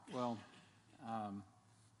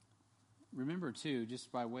Remember, too, just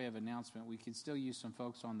by way of announcement, we could still use some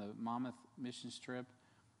folks on the Monmouth missions trip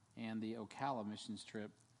and the Ocala missions trip.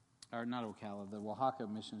 Or not Ocala, the Oaxaca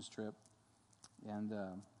missions trip. And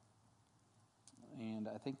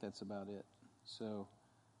I think that's about it. So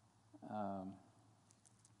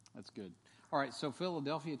that's good. All right, so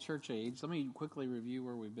Philadelphia Church Age. Let me quickly review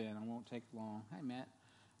where we've been. I won't take long. Hi, Matt.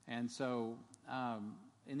 And so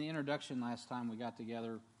in the introduction last time we got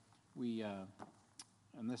together, we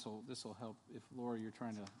and this will help if Laura you're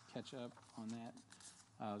trying to catch up on that.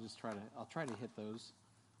 I'll try to hit those.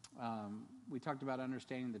 We talked about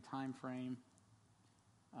understanding the time frame.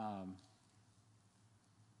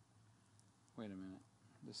 Wait a minute.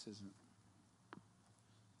 This isn't.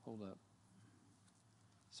 Hold up.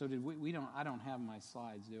 So did we don't. I don't have my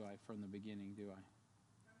slides, do I? From the beginning, do I?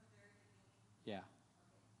 From the very beginning. Yeah.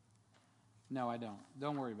 No, I don't.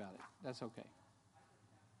 Don't worry about it. That's okay.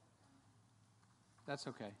 That's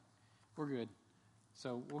okay. We're good.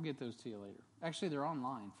 So we'll get those to you later. Actually, they're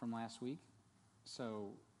online from last week.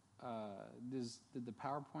 So did the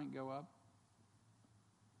PowerPoint go up?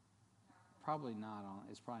 Probably not on.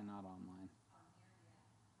 It's probably not online.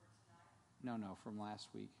 No, from last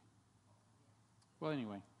week. Well,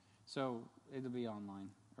 anyway, so it'll be online,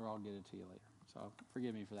 or I'll get it to you later. So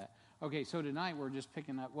forgive me for that. Okay, so tonight we're just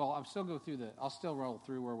picking up. Well, I'll still roll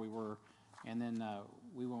through where we were, and then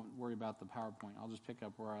we won't worry about the PowerPoint. I'll just pick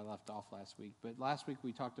up where I left off last week. But last week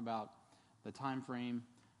we talked about the time frame,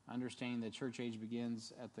 understanding that church age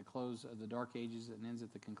begins at the close of the Dark Ages and ends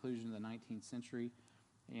at the conclusion of the 19th century.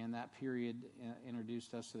 And that period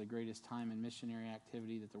introduced us to the greatest time in missionary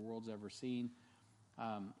activity that the world's ever seen.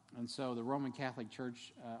 And so the Roman Catholic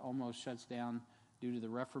Church almost shuts down due to the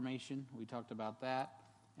Reformation. We talked about that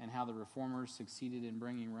and how the Reformers succeeded in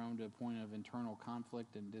bringing Rome to a point of internal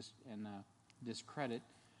conflict and discredit.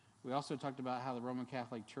 We also talked about how the Roman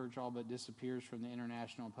Catholic Church all but disappears from the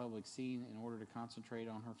international public scene in order to concentrate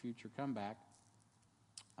on her future comeback.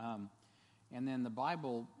 And then the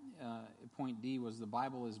Bible, point D was the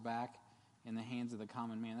Bible is back in the hands of the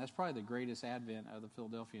common man. That's probably the greatest advent of the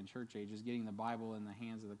Philadelphian church age, is getting the Bible in the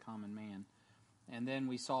hands of the common man. And then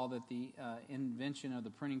we saw that the invention of the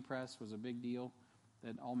printing press was a big deal,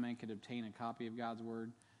 that all men could obtain a copy of God's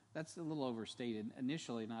Word. That's a little overstated.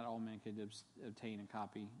 Initially, not all men could obtain a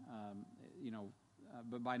copy,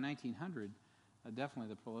 but by 1900, definitely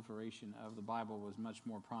the proliferation of the Bible was much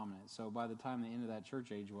more prominent. So by the time the end of that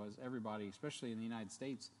church age was, everybody, especially in the United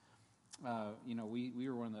States, we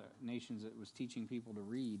were one of the nations that was teaching people to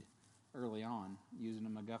read early on, using a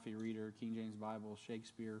McGuffey reader, King James Bible,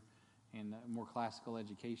 Shakespeare, and more classical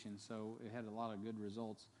education. So it had a lot of good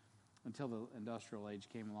results until the industrial age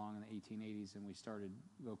came along in the 1880s, and we started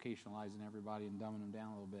vocationalizing everybody and dumbing them down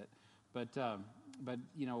a little bit. But the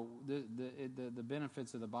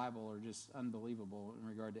benefits of the Bible are just unbelievable in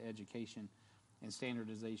regard to education and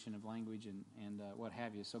standardization of language and what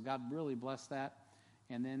have you. So God really blessed that.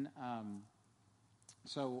 And then,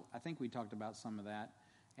 so I think we talked about some of that.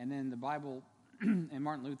 And then the Bible and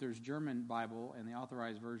Martin Luther's German Bible and the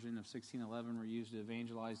authorized version of 1611 were used to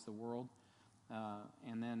evangelize the world.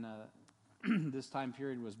 And then this time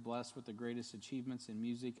period was blessed with the greatest achievements in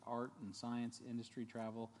music, art, and science, industry,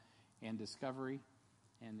 travel, and discovery.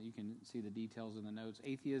 And you can see the details in the notes.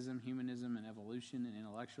 Atheism, humanism, and evolution and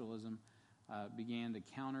intellectualism began to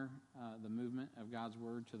counter the movement of God's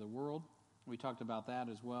Word to the world. We talked about that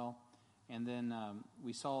as well. And then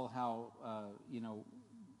we saw how,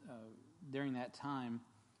 during that time,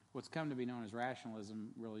 what's come to be known as rationalism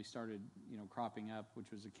really started, cropping up,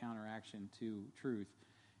 which was a counteraction to truth.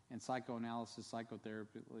 And psychoanalysis,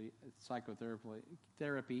 psychotherapy,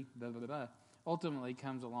 ultimately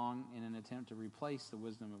comes along in an attempt to replace the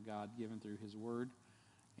wisdom of God given through His Word.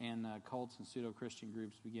 And cults and pseudo-Christian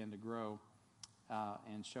groups began to grow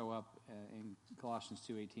and show up in Colossians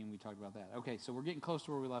 2:18. We talked about that. Okay, so we're getting close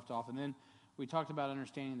to where we left off. And then we talked about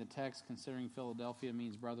understanding the text, considering Philadelphia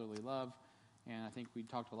means brotherly love. And I think we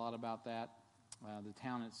talked a lot about that. The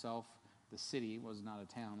town itself, the city was not a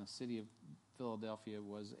town. The city of Philadelphia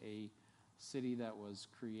was a city that was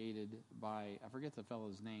created by, I forget the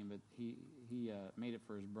fellow's name, but he made it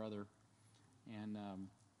for his brother. And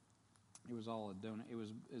it was all a donut. It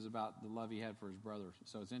was about the love he had for his brother.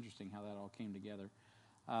 So it's interesting how that all came together.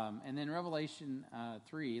 And then Revelation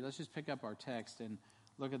 3, let's just pick up our text and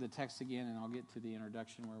look at the text again, and I'll get to the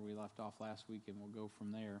introduction where we left off last week, and we'll go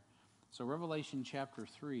from there. So Revelation chapter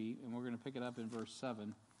 3, and we're going to pick it up in verse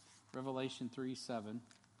 7. Revelation 3:7.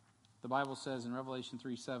 The Bible says in Revelation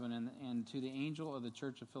 3:7, and to the angel of the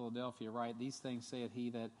church of Philadelphia write, these things saith he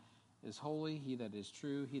that is holy, he that is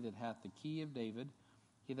true, he that hath the key of David.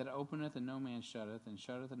 He that openeth and no man shutteth, and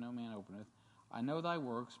shutteth and no man openeth. I know thy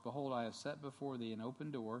works. Behold, I have set before thee an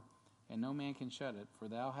open door, and no man can shut it. For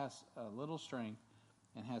thou hast a little strength,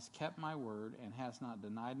 and hast kept my word, and hast not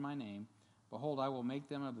denied my name. Behold, I will make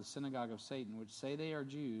them of the synagogue of Satan, which say they are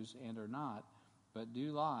Jews, and are not, but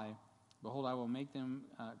do lie. Behold, I will make them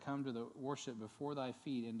come to the worship before thy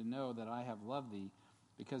feet, and to know that I have loved thee.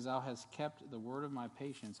 Because thou hast kept the word of my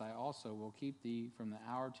patience, I also will keep thee from the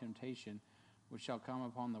hour of temptation, which shall come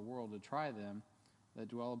upon the world to try them that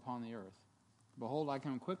dwell upon the earth. Behold, I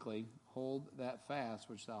come quickly. Hold that fast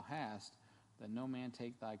which thou hast, that no man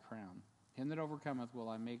take thy crown. Him that overcometh will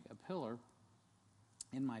I make a pillar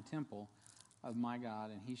in my temple of my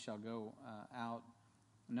God, and he shall go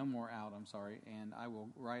no more out, and I will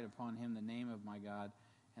write upon him the name of my God,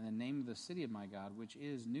 and the name of the city of my God, which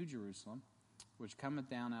is New Jerusalem, which cometh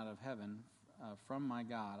down out of heaven from my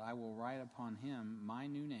God. I will write upon him my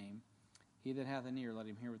new name. He that hath an ear, let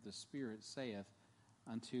him hear what the Spirit saith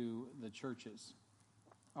unto the churches.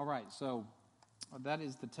 All right, so that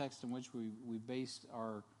is the text in which we based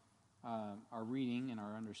our reading and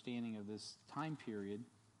our understanding of this time period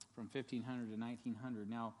from 1500 to 1900.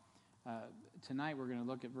 Now, tonight we're going to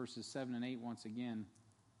look at verses 7 and 8 once again.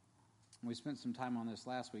 We spent some time on this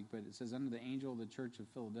last week, but it says, Unto the angel of the church of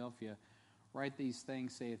Philadelphia, write these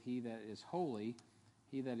things, saith he that is holy,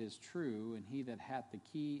 he that is true, and he that hath the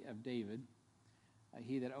key of David,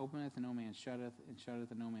 he that openeth and no man shutteth, and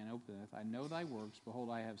shutteth and no man openeth. I know thy works. Behold,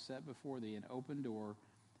 I have set before thee an open door,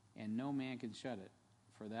 and no man can shut it.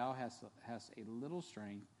 For thou hast a little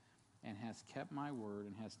strength, and hast kept my word,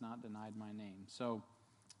 and hast not denied my name. So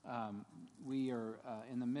we are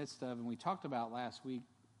in the midst of, and we talked about last week,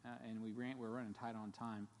 and we're running tight on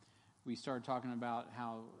time. We started talking about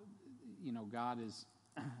how, God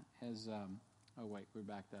we're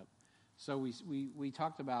backed up. So we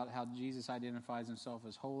talked about how Jesus identifies himself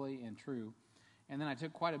as holy and true. And then I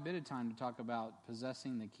took quite a bit of time to talk about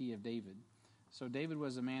possessing the key of David. So David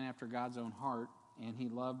was a man after God's own heart, and he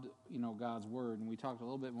loved, God's word. And we talked a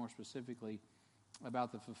little bit more specifically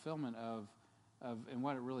about the fulfillment of and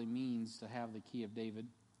what it really means to have the key of David,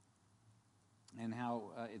 and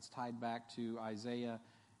how it's tied back to Isaiah,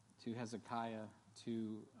 to Hezekiah,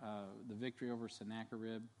 to the victory over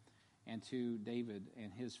Sennacherib, and to David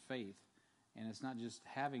and his faith. And it's not just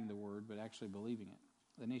having the word, but actually believing it.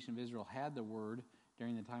 The nation of Israel had the word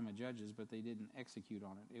during the time of Judges, but they didn't execute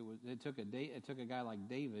on it. It took a guy like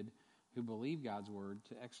David, who believed God's word,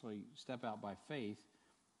 to actually step out by faith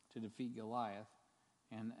to defeat Goliath,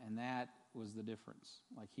 and that was the difference.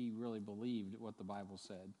 Like, he really believed what the Bible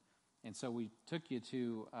said. And so we took you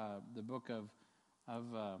to the book of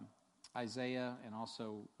Isaiah, and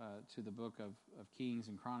also to the book of Kings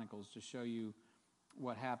and Chronicles, to show you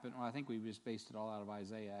what happened. Well, I think we just based it all out of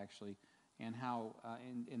Isaiah, actually, and how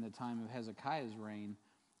in the time of Hezekiah's reign,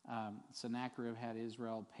 Sennacherib had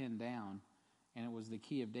Israel pinned down, and it was the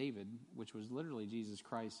key of David, which was literally Jesus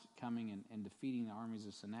Christ coming and defeating the armies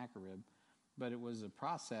of Sennacherib. But it was a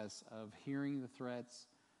process of hearing the threats,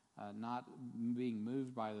 not being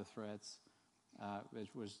moved by the threats, which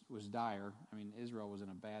was dire. I mean, Israel was in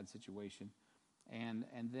a bad situation. And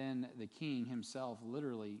then the king himself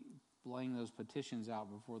literally laying those petitions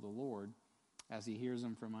out before the Lord as he hears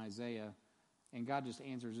them from Isaiah. And God just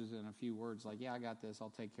answers it in a few words, like, yeah, I got this, I'll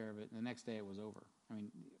take care of it. And the next day it was over. I mean,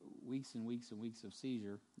 weeks and weeks and weeks of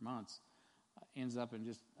seizure, months, ends up in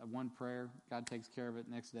just one prayer. God takes care of it.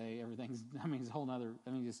 Next day, everything's, it's a whole nother,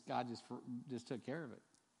 God just took care of it.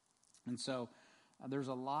 And so there's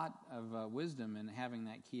a lot of wisdom in having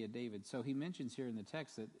that key of David. So he mentions here in the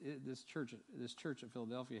text that this church at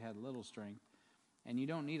Philadelphia had little strength. And you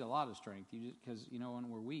don't need a lot of strength, because when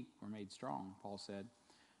we're weak, we're made strong, Paul said.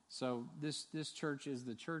 So this church is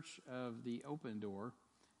the church of the open door.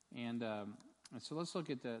 And so let's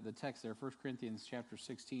look at the text there, 1 Corinthians chapter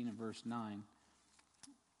 16 and verse 9.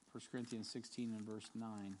 1 Corinthians 16 and verse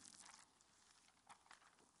 9.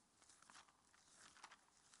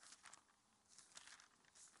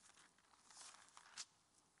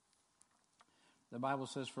 The Bible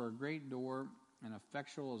says, For a great door and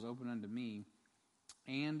effectual is open unto me,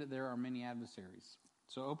 and there are many adversaries.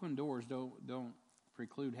 So open doors don't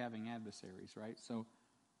preclude having adversaries, right? So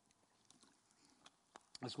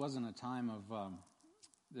this wasn't a time of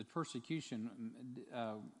the persecution.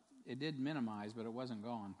 It did minimize, but it wasn't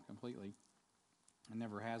gone completely. It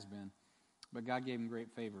never has been. But God gave him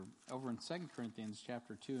great favor. Over in 2 Corinthians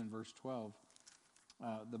chapter 2 and verse 12,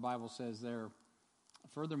 the Bible says there,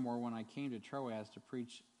 Furthermore, when I came to Troas to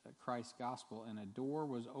preach Christ's gospel, and a door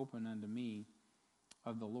was opened unto me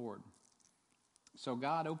of the Lord. So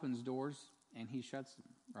God opens doors and he shuts them.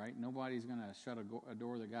 right? Nobody's going to shut a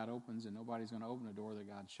door that God opens, and nobody's going to open a door that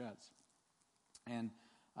God shuts. And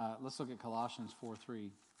let's look at Colossians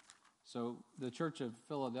 4:3. So the church of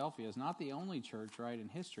Philadelphia is not the only church, right, in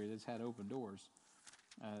history that's had open doors.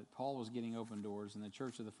 Paul was getting open doors, and the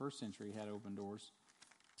church of the first century had open doors.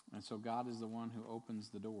 And so God is the one who opens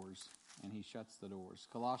the doors, and he shuts the doors.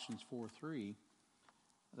 Colossians 4:3,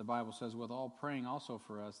 the Bible says, with all praying also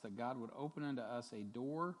for us, that God would open unto us a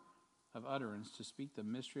door of utterance to speak the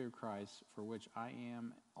mystery of Christ, for which I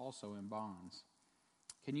am also in bonds.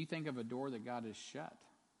 Can you think of a door that God has shut?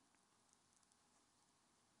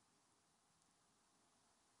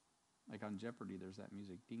 Like on Jeopardy, there's that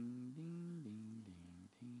music. Ding, ding, ding, ding,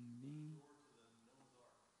 ding, ding.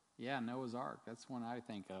 Yeah, Noah's Ark. That's one I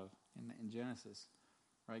think of in Genesis.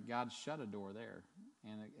 Right? God shut a door there.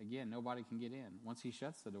 And again, nobody can get in. Once he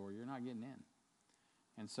shuts the door, you're not getting in.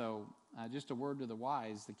 And so, just a word to the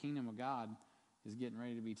wise, the kingdom of God is getting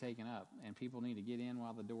ready to be taken up. And people need to get in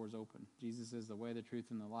while the door's open. Jesus is the way, the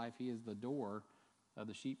truth, and the life. He is the door of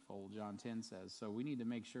the sheepfold, John 10 says. So we need to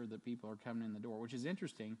make sure that people are coming in the door, which is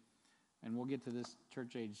interesting. And we'll get to this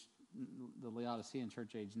church age, the Laodicean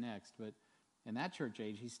church age next. But in that church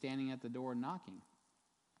age, he's standing at the door and knocking.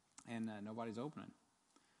 And nobody's opening.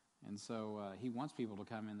 And so he wants people to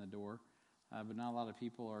come in the door. But not a lot of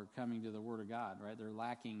people are coming to the Word of God, right? They're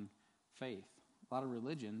lacking faith. A lot of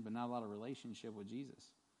religion, but not a lot of relationship with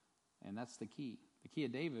Jesus. And that's the key. The key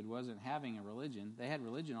of David wasn't having a religion. They had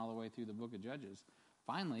religion all the way through the book of Judges.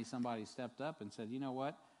 Finally, somebody stepped up and said, you know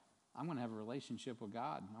what? I'm going to have a relationship with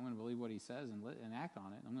God. I'm going to believe what he says and act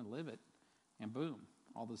on it. I'm going to live it. And boom,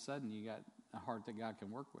 all of a sudden you got a heart that God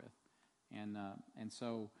can work with. And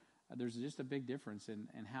so there's just a big difference in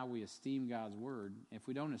how we esteem God's word. If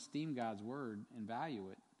we don't esteem God's word and value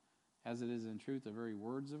it, as it is in truth the very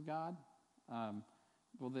words of God,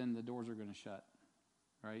 well then the doors are going to shut,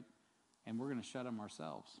 right? And we're going to shut them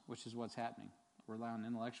ourselves, which is what's happening. We're allowing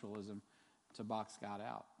intellectualism to box God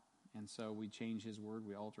out. And so we change his word,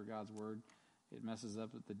 we alter God's word. It messes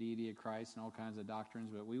up the deity of Christ and all kinds of doctrines,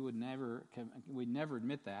 but we'd never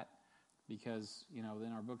admit that because,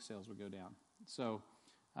 then our book sales would go down. So,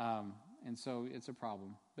 and so it's a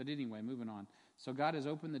problem. But anyway, moving on. So God has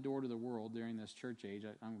opened the door to the world during this church age.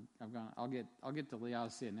 I'll get to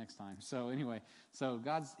Laodicea next time. So anyway, so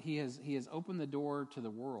he has opened the door to the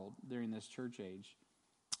world during this church age,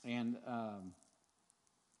 and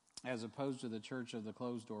as opposed to the church of the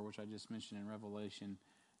closed door, which I just mentioned in Revelation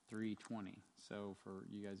 3:20. So for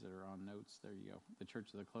you guys that are on notes, there you go. The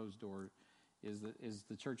church of the closed door is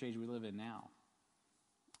the church age we live in now,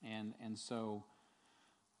 and so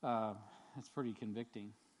that's pretty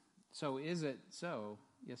convicting. So is it so?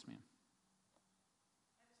 Yes, ma'am. I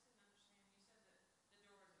just didn't understand. You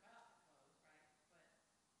said that the door was about to close, right? But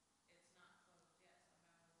it's not closed yet. So how is it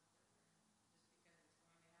different? Just because it's going to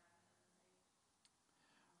happen in this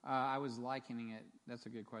age? I was likening it. That's a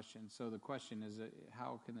good question. So the question is,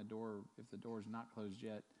 how can the door, if the door is not closed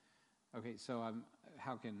yet? Okay, so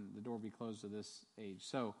how can the door be closed to this age?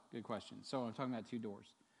 So, good question. So I'm talking about two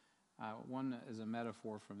doors. One is a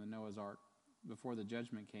metaphor from the Noah's Ark. Before the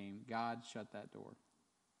judgment came, God shut that door.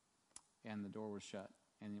 And the door was shut.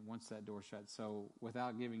 And once that door shut, so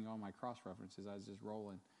without giving all my cross references, I was just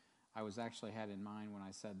rolling. I was actually had in mind when I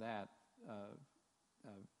said that,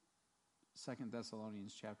 2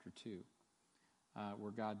 Thessalonians chapter 2,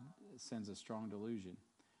 where God sends a strong delusion.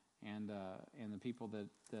 And the people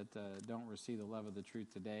that don't receive the love of the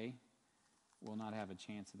truth today will not have a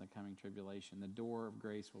chance in the coming tribulation. The door of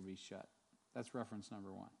grace will be shut. That's reference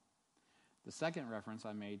number one. The second reference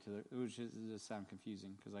I made which just sound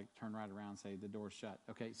confusing because I turn right around and say the door's shut.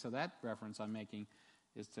 Okay, so that reference I'm making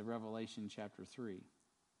is to Revelation chapter 3,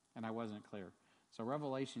 and I wasn't clear. So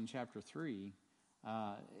Revelation chapter 3,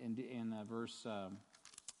 in verse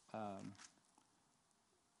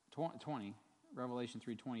 20, Revelation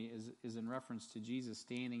 3:20 is in reference to Jesus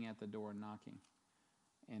standing at the door and knocking.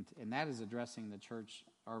 And that is addressing the church,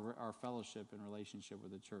 our fellowship and relationship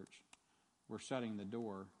with the church. We're shutting the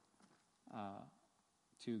door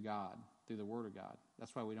to God through the Word of God.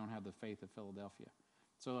 That's why we don't have the faith of Philadelphia.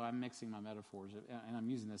 So I'm mixing my metaphors, and I'm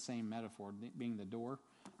using the same metaphor, being the door,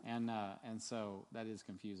 and so that is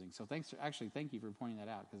confusing. So thank you for pointing that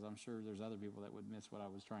out, because I'm sure there's other people that would miss what I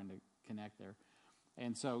was trying to connect there.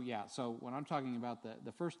 And so, so when I'm talking about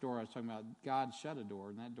the first door, I was talking about God shut a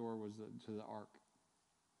door, and that door was to the ark.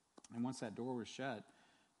 And once that door was shut,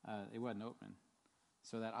 it wasn't open.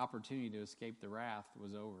 So that opportunity to escape the wrath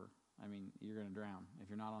was over. I mean, you're going to drown. If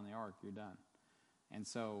you're not on the ark, you're done. And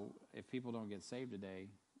so if people don't get saved today,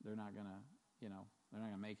 they're not going to, they're not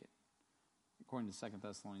going to make it. according to 2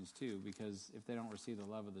 Thessalonians 2, because if they don't receive the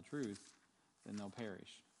love of the truth, then they'll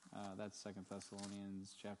perish. That's 2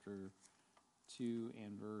 Thessalonians chapter 2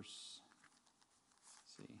 and verse,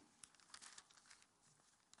 let's see,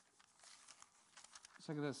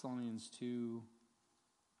 2 Thessalonians 2:10.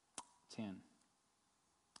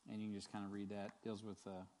 And you can just kind of read that. It deals with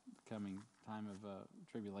the coming time of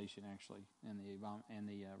tribulation, actually, and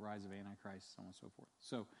the rise of Antichrist, so on and so forth.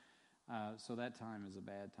 So that time is a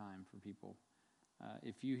bad time for people.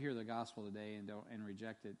 If you hear the gospel today and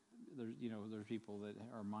reject it, there's people that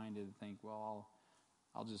are minded to think, well,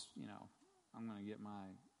 I'll just, I'm going to get my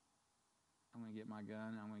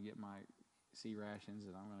gun, I'm going to get my sea rations,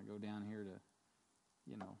 and I'm going to go down here to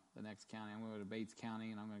the next county. I'm going to go to Bates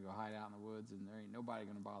County, and I'm going to go hide out in the woods, and there ain't nobody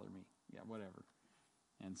going to bother me. Yeah, whatever.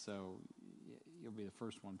 And so you'll be the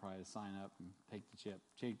first one probably to sign up and take the chip,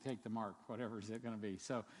 take the mark, whatever is it going to be.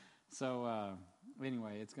 So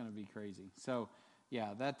anyway, it's going to be crazy. So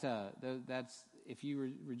yeah, that's if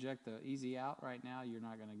you reject the easy out right now, you're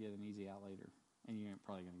not going to get an easy out later, and you ain't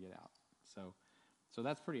probably going to get out. So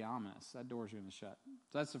that's pretty ominous. That door's going to shut.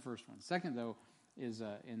 So that's the first one. Second, though, is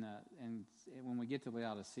and when we get to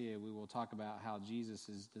Laodicea, we will talk about how Jesus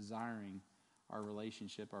is desiring our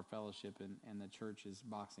relationship, our fellowship, and the church is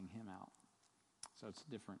boxing him out. So it's a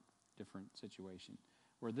different situation.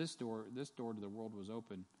 Where this door to the world was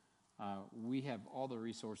open, we have all the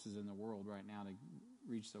resources in the world right now to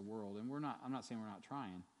reach the world, and I'm not saying we're not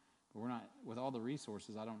trying, but we're not with all the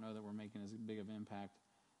resources. I don't know that we're making as big of an impact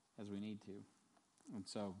as we need to, and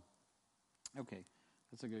so okay.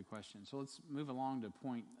 That's a good question. So let's move along to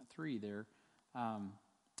point 3 there.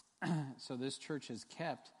 So this church has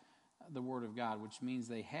kept the Word of God, which means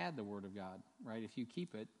they had the Word of God, right? If you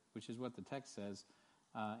keep it, which is what the text says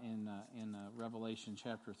in Revelation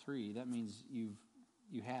chapter 3, that means you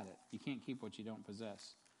had it. You can't keep what you don't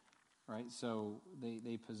possess, right? So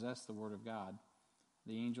they possess the Word of God.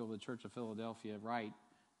 The angel of the church of Philadelphia, write,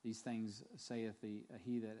 these things saith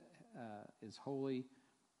he that is holy,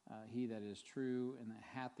 he that is true, and that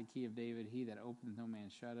hath the key of David, he that openeth no man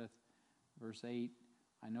shutteth. Verse 8,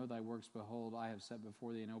 I know thy works, behold, I have set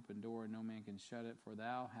before thee an open door, and no man can shut it, for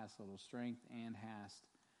thou hast little strength, and hast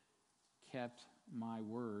kept my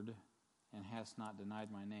word, and hast not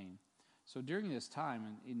denied my name. So during this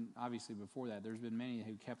time, and obviously before that, there's been many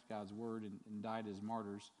who kept God's word and died as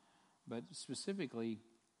martyrs, but specifically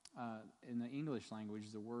in the English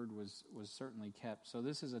language, the word was certainly kept. So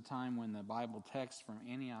this is a time when the Bible texts from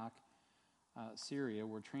Antioch, Syria,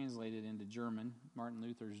 were translated into German, Martin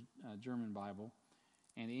Luther's German Bible,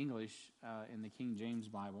 and English in the King James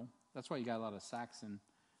Bible. That's why you got a lot of Saxon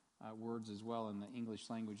words as well in the English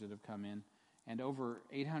language that have come in, and over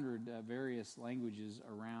 800 various languages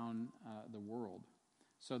around the world.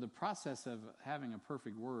 So the process of having a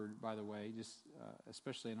perfect word, by the way, just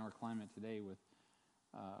especially in our climate today with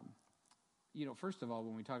first of all,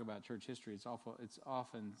 when we talk about church history, it's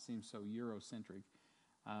often seems so Eurocentric,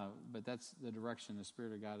 but that's the direction the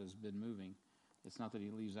Spirit of God has been moving. It's not that he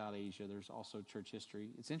leaves out Asia. There's also church history.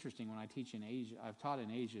 It's interesting, when I teach in Asia, I've taught in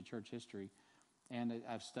Asia church history, and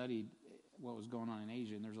I've studied what was going on in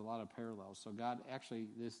Asia, and there's a lot of parallels. So God, actually,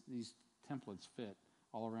 these templates fit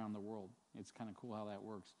all around the world. It's kind of cool how that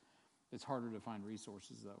works. It's harder to find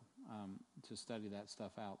resources, though, to study that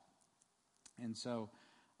stuff out. And so,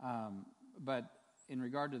 but in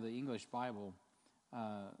regard to the English Bible,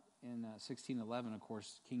 in 1611, of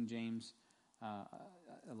course, King James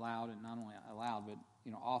allowed, and not only allowed, but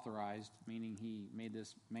authorized, meaning he made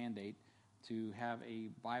this mandate to have a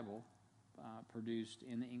Bible produced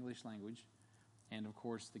in the English language. And of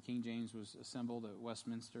course, the King James was assembled at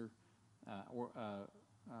Westminster,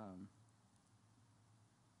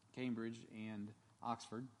 Cambridge, and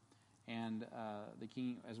Oxford. And the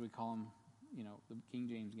King, as we call them, the King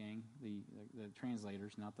James gang, the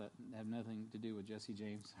translators, not that have nothing to do with Jesse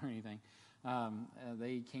James or anything,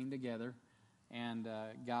 they came together, and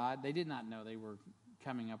they did not know they were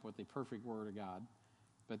coming up with the perfect word of God,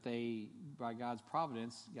 but by God's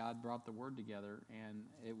providence, God brought the word together, and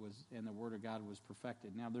the word of God was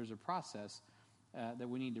perfected. Now, there's a process that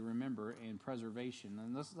we need to remember in preservation,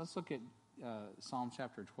 and let's look at Psalm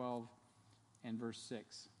chapter 12 and verse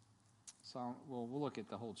 6. We'll look at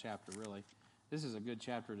the whole chapter, really. This is a good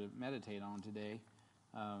chapter to meditate on today.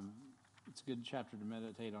 It's a good chapter to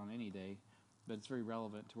meditate on any day, but it's very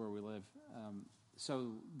relevant to where we live.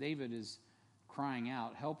 So David is crying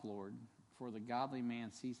out, "Help, Lord, for the godly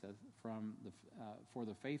man ceaseth for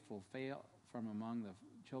the faithful fail from among the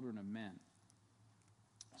children of men."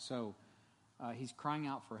 So he's crying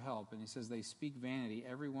out for help, and he says, "They speak vanity,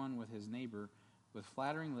 everyone with his neighbor, with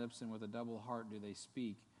flattering lips and with a double heart do they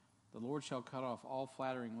speak. The Lord shall cut off all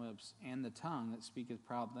flattering lips, and the tongue that speaketh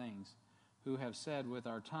proud things, who have said, with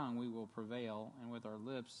our tongue we will prevail, and with our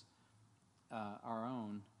lips our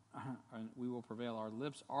own, we will prevail. Our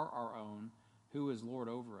lips are our own. Who is Lord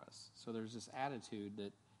over us? So there's this attitude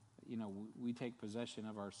that, we take possession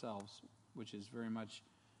of ourselves, which is very much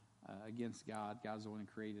against God. God's the one who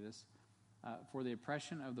created us. For the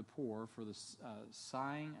oppression of the poor, for the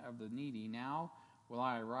sighing of the needy, now will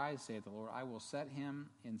I arise, saith the Lord. I will set him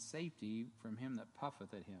in safety from him that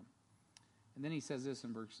puffeth at him. And then he says this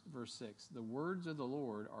in verse 6. The words of the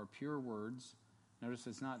Lord are pure words. Notice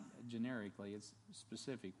it's not generically, it's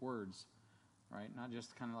specific words, right? Not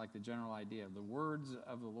just kind of like the general idea. The words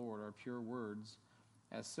of the Lord are pure words,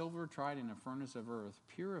 as silver tried in a furnace of earth,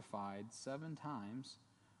 purified 7 times.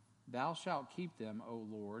 Thou shalt keep them, O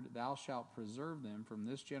Lord. Thou shalt preserve them from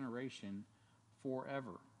this generation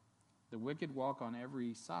forever. The wicked walk on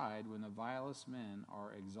every side when the vilest men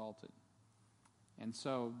are exalted. And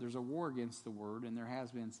so there's a war against the word, and there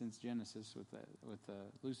has been since Genesis with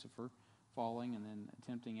Lucifer falling and then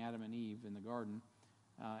tempting Adam and Eve in the garden.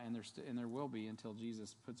 And there will be until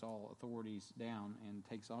Jesus puts all authorities down and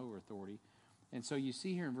takes over authority. And so you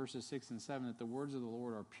see here in verses 6 and 7 that the words of the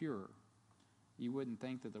Lord are pure. You wouldn't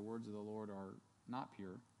think that the words of the Lord are not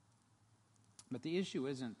pure. But the issue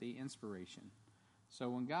isn't the inspiration. So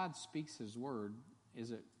when God speaks his word,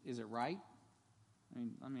 is it right? I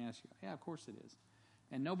mean, let me ask you. Yeah, of course it is.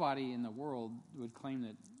 And nobody in the world would claim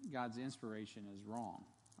that God's inspiration is wrong.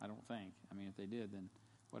 I don't think. I mean, if they did, then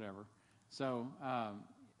whatever. So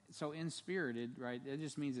inspirited, right? It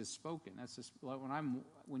just means it's spoken. That's just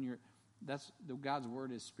God's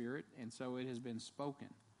word is spirit, and so it has been spoken.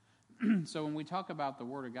 So when we talk about the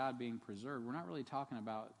word of God being preserved, we're not really talking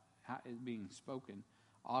about it being spoken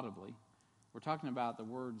audibly. We're talking about the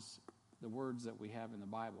words that we have in the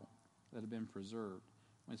Bible that have been preserved.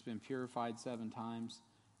 When it's been purified 7 times,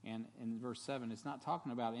 and in verse 7, it's not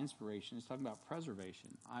talking about inspiration. It's talking about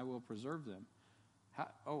preservation. I will preserve them.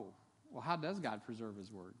 How does God preserve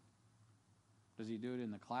his word? Does he do it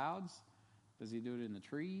in the clouds? Does he do it in the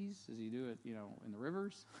trees? Does he do it, in the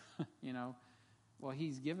rivers? Well,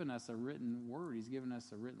 he's given us a written word. He's given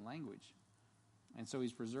us a written language. And so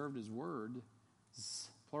he's preserved his word,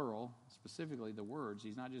 plural, specifically the words.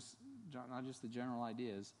 He's not just the general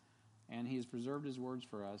ideas. And he has preserved his words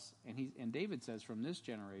for us. And David says, from this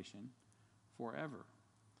generation, forever.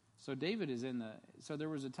 So David is so there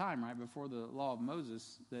was a time, right, before the law of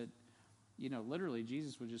Moses that, literally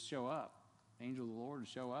Jesus would just show up. Angel of the Lord would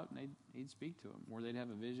show up and he'd speak to him, or they'd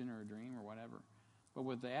have a vision or a dream or whatever. But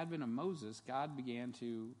with the advent of Moses, God began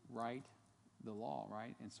to write the law,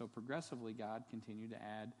 right? And so progressively God continued to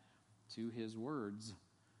add to his words.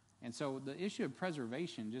 And so the issue of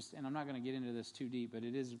preservation, and I'm not going to get into this too deep, but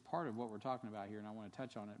it is part of what we're talking about here, and I want to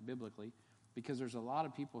touch on it biblically, because there's a lot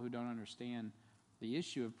of people who don't understand the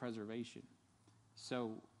issue of preservation.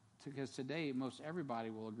 So, because today most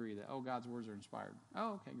everybody will agree that, God's words are inspired.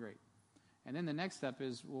 Oh, okay, great. And then the next step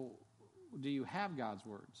is, well, do you have God's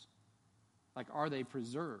words? Like, are they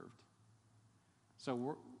preserved?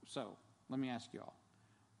 So let me ask you all.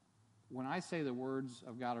 When I say the words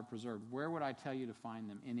of God are preserved, where would I tell you to find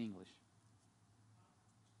them in English?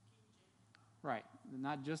 Right.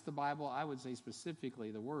 Not just the Bible. I would say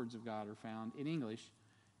specifically the words of God are found in English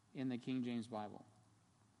in the King James Bible.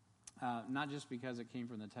 Not just because it came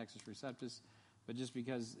from the Textus Receptus, but just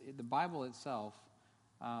because the Bible itself,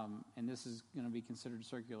 and this is going to be considered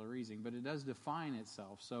circular reasoning, but it does define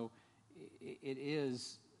itself. So it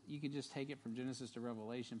is, you could just take it from Genesis to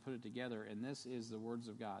Revelation, put it together, and this is the words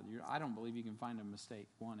of God. I don't believe you can find a mistake,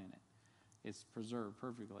 one in it. It's preserved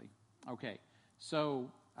perfectly. Okay,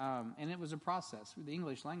 so, and it was a process. The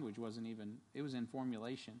English language it was in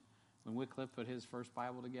formulation when Wycliffe put his first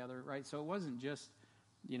Bible together, right? So it wasn't just,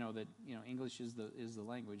 that, English is the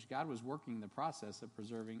language. God was working the process of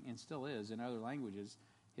preserving, and still is in other languages,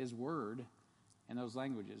 his word in those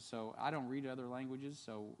languages. So I don't read other languages,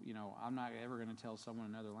 so, I'm not ever going to tell someone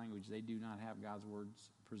in another language they do not have God's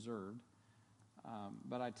words preserved.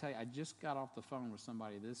 But I tell you, I just got off the phone with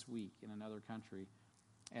somebody this week in another country,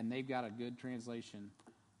 and they've got a good translation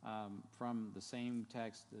from the same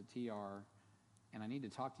text, the TR, and I need to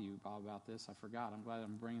talk to you, Bob, about this. I forgot. I'm glad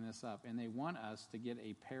I'm bringing this up. And they want us to get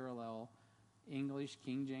a parallel English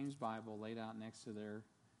King James Bible laid out next to their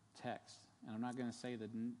text. And I'm not going to say the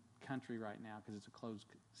country right now because it's a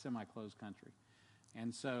semi-closed country.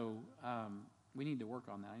 And so we need to work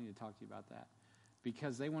on that. I need to talk to you about that.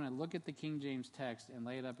 Because they want to look at the King James text and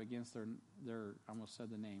lay it up against their I almost said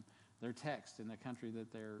the name, their text in the country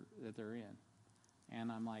that they're in.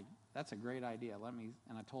 And I'm like, that's a great idea.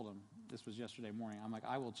 And I told him, this was yesterday morning, I'm like,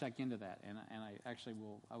 I will check into that, and I actually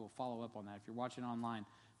will follow up on that. If you're watching online,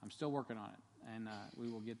 I'm still working on it, and we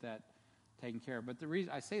will get that taken care of. But the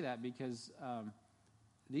reason I say that because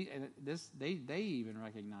they even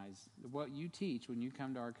recognize what you teach when you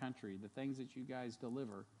come to our country, the things that you guys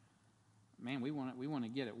deliver. Man, we want to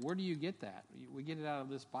get it. Where do you get that? We get it out of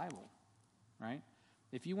this Bible, right?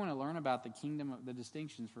 If you want to learn about the kingdom, the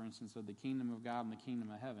distinctions, for instance, of the kingdom of God and the kingdom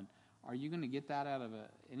of heaven, are you going to get that out of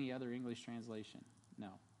any other English translation? No,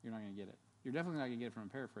 you're not going to get it. You're definitely not going to get it from a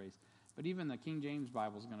paraphrase. But even the King James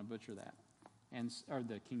Bible is going to butcher that, or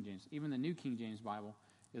the King James. Even the New King James Bible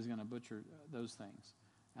is going to butcher those things,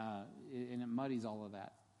 and it muddies all of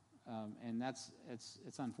that, and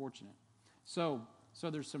it's unfortunate. So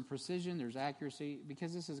there's some precision, there's accuracy,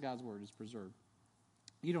 because this is God's word, it's preserved.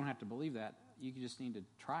 You don't have to believe that. You just need to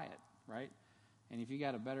try it, right? And if you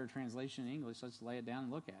got a better translation in English, let's lay it down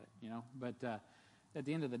and look at it, But at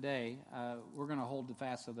the end of the day, we're going to hold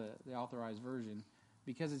fast to the authorized version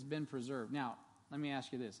because it's been preserved. Now, let me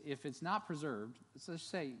ask you this. If it's not preserved, let's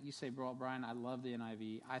say you say, "Bro, Brian, I love the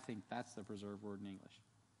NIV. I think that's the preserved word in English."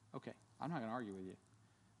 Okay, I'm not going to argue with you.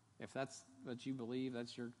 If that's what you believe,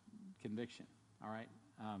 that's your conviction, all right?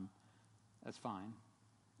 That's fine.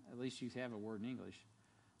 At least you have a word in English.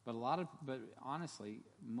 But honestly,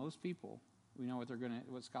 most people, we know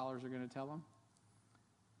what scholars are going to tell them.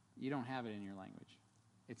 You don't have it in your language.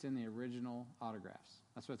 It's in the original autographs.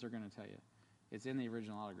 That's what they're going to tell you. It's in the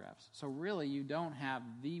original autographs. So really, you don't have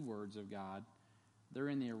the words of God. They're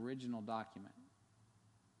in the original document.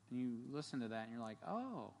 And you listen to that and you're like,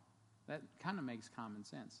 oh, that kind of makes common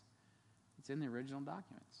sense. It's in the original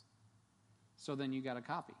documents. So then you got a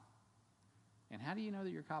copy. And how do you know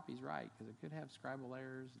that your copy's right? Because it could have scribal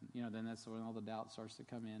errors. And, then that's when all the doubt starts to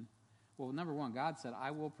come in. Well, number one, God said,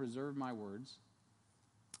 I will preserve my words.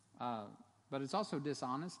 But it's also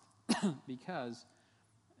dishonest because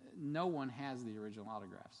no one has the original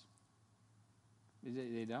autographs.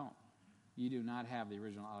 They don't. You do not have the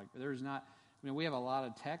original autograph. There's not. We have a lot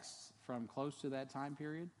of texts from close to that time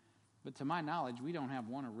period. But to my knowledge, we don't have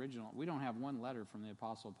one original. We don't have one letter from the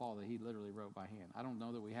Apostle Paul that he literally wrote by hand. I don't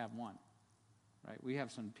know that we have one. Right? We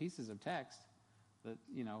have some pieces of text that,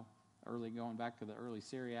 early going back to the early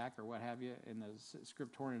Syriac or what have you, in the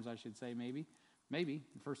scriptoriums, I should say, maybe,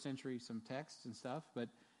 first century, some texts and stuff, but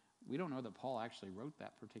we don't know that Paul actually wrote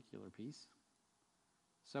that particular piece.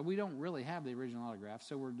 So we don't really have the original autograph,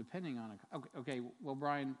 so we're depending on okay, well,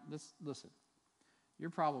 Brian, listen. Your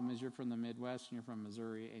problem is you're from the Midwest and you're from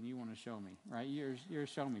Missouri and you want to show me, right? You're a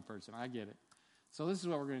show me person. I get it. So this is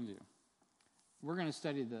what we're going to do. We're going to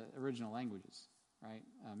study the original languages, right?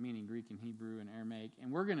 Meaning Greek and Hebrew and Aramaic.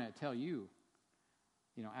 And we're going to tell you,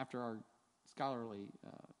 after our scholarly,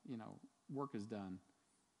 work is done,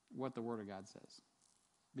 what the Word of God says.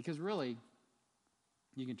 Because really,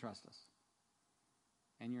 you can trust us.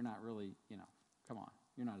 And you're not really, come on,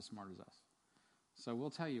 you're not as smart as us. So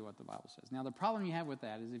we'll tell you what the Bible says. Now, the problem you have with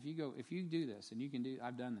that is if you do this, and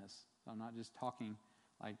I've done this, so I'm not just talking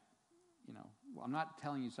like, I'm not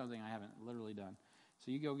telling you something I haven't literally done.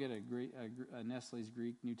 So you go get a Nestle's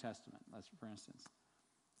Greek New Testament, for instance,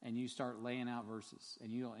 and you start laying out verses,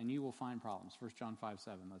 and you will find problems. 1 John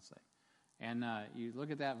 5:7, let's say, and you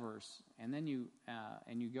look at that verse, and then you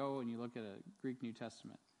go and you look at a Greek New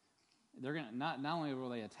Testament. They're gonna not only will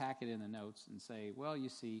they attack it in the notes and say, well, you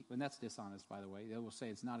see, and that's dishonest, by the way. They will say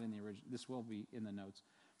it's not in the original. This will be in the notes.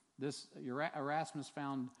 Erasmus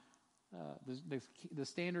found the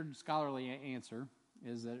standard scholarly answer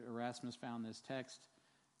is that Erasmus found this text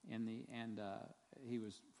and he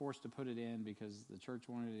was forced to put it in because the church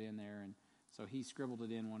wanted it in there, and so he scribbled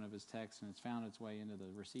it in one of his texts, and it's found its way into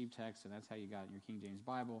the received text, and that's how you got it in your King James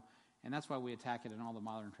Bible, and that's why we attack it in all the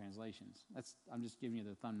modern translations. I'm just giving you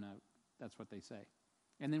the thumb note. That's what they say.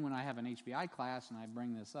 And then when I have an HBI class and I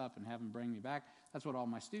bring this up and have them bring me back, that's what all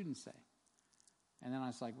my students say. And then I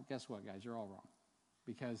was like, well, guess what, guys? You're all wrong.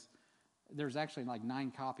 Because there's actually like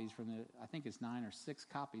 9 copies I think it's 9 or 6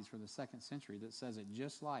 copies from the 2nd century that says it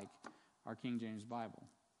just like our King James Bible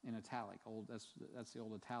in italic. That's the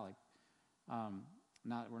old italic.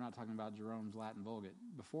 We're not talking about Jerome's Latin Vulgate.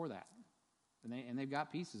 Before that. And they've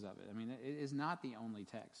got pieces of it. I mean, it is not the only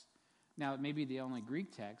text. Now, it may be the only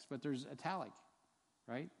Greek text, but there's italic,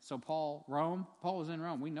 right? So Paul was in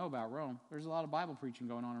Rome. We know about Rome. There's a lot of Bible preaching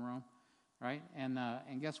going on in Rome, right? And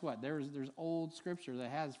guess what? There's old scripture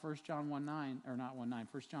that has 1 John 1:9, or not 1:9,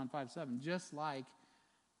 1 John 5:7, just like,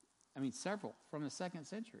 several from the 2nd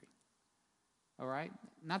century. All right?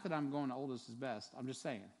 Not that I'm going to oldest is best. I'm just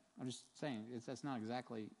saying that's not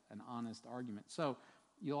exactly an honest argument. So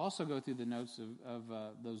you'll also go through the notes of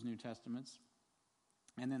those New Testaments,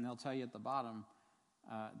 and then they'll tell you at the bottom,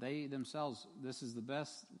 they themselves, this is the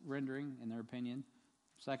best rendering in their opinion,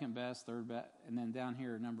 second best, third best, and then down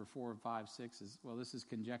here, number 4, 5, 6 is, well, this is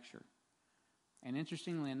conjecture. And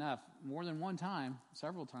interestingly enough, more than one time,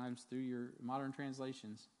 several times through your modern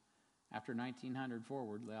translations, after 1900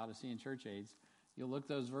 forward, Laodicean church age, you'll look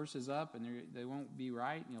those verses up and they won't be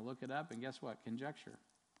right, and you'll look it up, and guess what? Conjecture,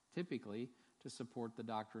 typically to support the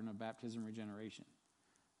doctrine of baptism regeneration,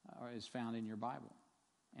 is found in your Bible.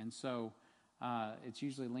 And so it's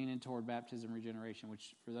usually leaning toward baptism regeneration,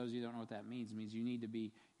 which for those of you who don't know what that means you need to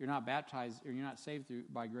be, you're not baptized, or you're not saved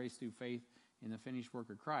by grace through faith in the finished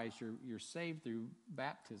work of Christ. You're saved through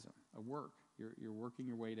baptism, a work. You're working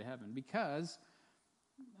your way to heaven because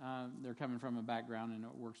they're coming from a background in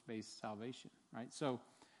a works-based salvation, right? So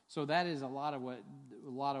that is a lot of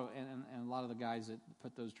the guys that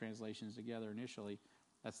put those translations together initially.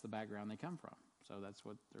 That's the background they come from. So that's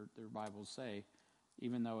what their Bibles say,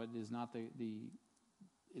 even though it is not it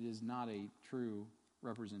is not a true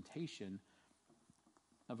representation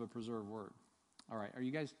of a preserved word. All right, are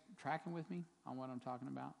you guys tracking with me on what I'm talking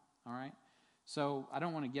about? All right, so I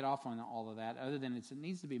don't want to get off on all of that, other than it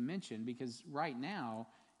needs to be mentioned, because right now,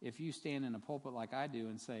 if you stand in a pulpit like I do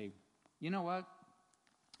and say, you know what,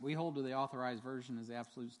 we hold to the Authorized Version as the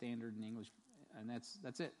absolute standard in English, and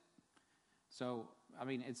that's it. So, I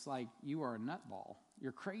mean, it's like you are a nutball.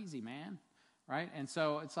 You're crazy, man, right? And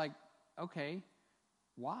so it's like, okay,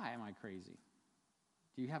 why am I crazy?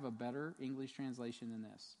 Do you have a better English translation than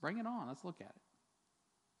this? Bring it on. Let's look at it.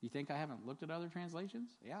 You think I haven't looked at other translations?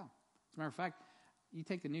 Yeah. As a matter of fact, you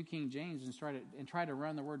take the New King James and try to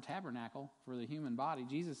run the word tabernacle for the human body.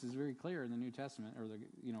 Jesus is very clear in the New Testament, or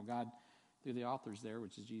God through the authors there,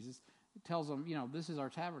 which is Jesus, it tells them, this is our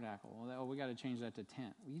tabernacle. Well, we got to change that to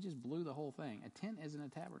tent. Well, you just blew the whole thing. A tent isn't a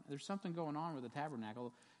tabernacle. There's something going on with a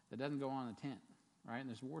tabernacle that doesn't go on a tent, right? And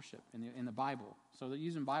there's worship in the Bible. So that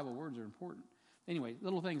using Bible words are important. Anyway,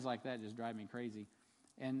 little things like that just drive me crazy.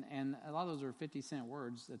 And a lot of those are 50-cent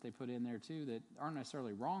words that they put in there too that aren't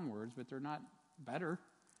necessarily wrong words, but they're not better.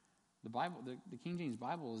 The Bible, the King James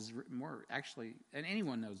Bible is more actually, and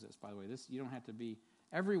anyone knows this, by the way. This you don't have to be.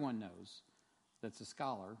 Everyone knows that's a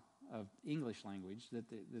scholar of English language that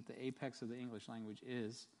the apex of the English language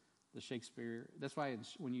is the Shakespeare. That's why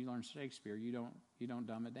when you learn Shakespeare, you don't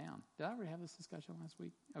dumb it down. Did I already have this discussion last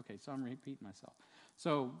week? Okay, so I'm repeating myself.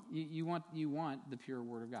 So you want the pure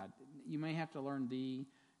Word of God. You may have to learn thee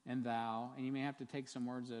and thou, and you may have to take some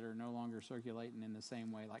words that are no longer circulating in the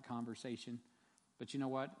same way, like conversation. But you know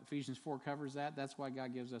what? Ephesians 4 covers that. That's why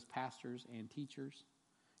God gives us pastors and teachers.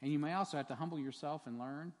 And you may also have to humble yourself and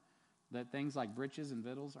learn that things like britches and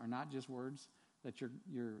vittles are not just words that your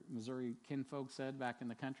Missouri kinfolk said back in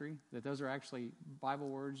the country, that those are actually Bible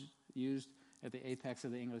words used at the apex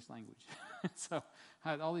of the English language. So I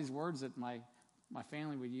had all these words that my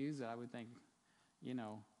family would use that I would think,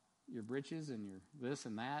 your britches and your this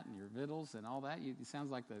and that and your vittles and all that. It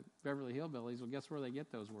sounds like the Beverly Hillbillies. Well, guess where they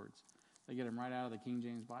get those words? They get them right out of the King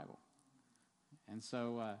James Bible. And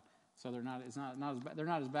so they're not. It's not as they're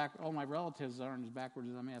not as back. All my relatives aren't as backwards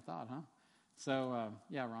as I may have thought, huh? So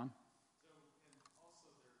yeah, Ron.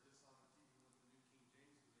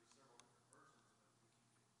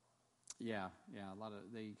 Yeah, a lot of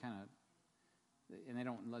and they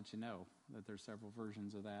don't let you know that there's several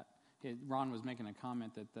versions of that. Ron was making a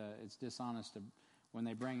comment that it's dishonest when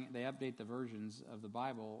they update the versions of the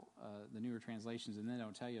Bible, the newer translations, and they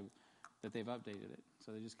don't tell you that they've updated it.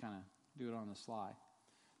 So they just kind of do it on the sly.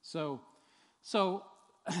 So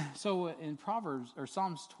in Proverbs or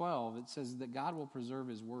Psalms 12, it says that God will preserve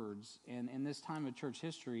His words, and in this time of church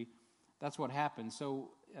history, that's what happened. So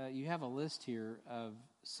you have a list here of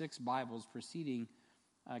 6 Bibles preceding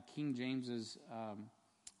King James's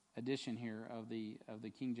edition here of the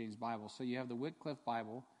King James Bible. So you have the Wycliffe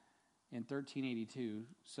Bible in 1382.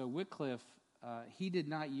 So Wycliffe, he did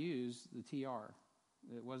not use the TR.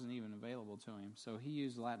 It wasn't even available to him. So he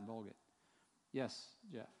used the Latin Vulgate. Yes,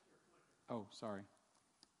 Jeff. Oh, sorry.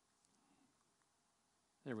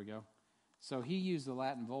 There we go. So he used the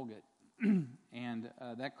Latin Vulgate, and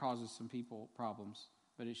that causes some people problems,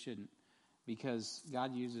 but it shouldn't, because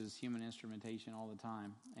God uses human instrumentation all the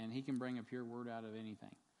time, and He can bring a pure word out of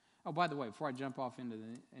anything. Oh, by the way, before I jump off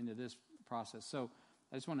into this process, so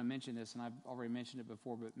I just want to mention this, and I've already mentioned it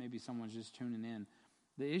before, but maybe someone's just tuning in.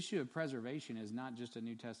 The issue of preservation is not just a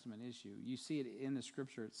New Testament issue. You see it in the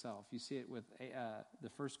Scripture itself. You see it with the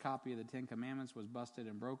first copy of the Ten Commandments was busted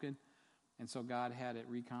and broken, and so God had it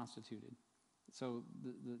reconstituted. So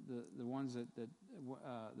the ones that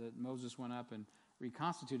Moses went up and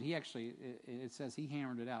reconstituted, he actually, it says he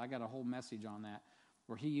hammered it out. I got a whole message on that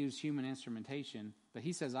where he used human instrumentation, but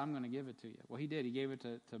he says, I'm going to give it to you. Well, he did. He gave it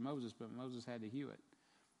to Moses, but Moses had to hew it.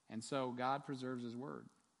 And so God preserves his word.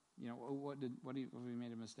 What if he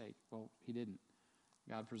made a mistake? Well, he didn't.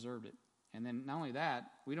 God preserved it. And then not only that,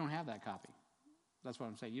 we don't have that copy. That's what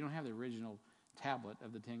I'm saying. You don't have the original tablet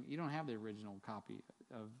of the Ten. You don't have the original copy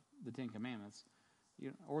of the Ten Commandments,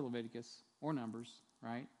 or Leviticus, or Numbers,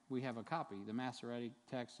 right? We have a copy. The Masoretic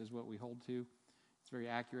text is what we hold to. It's very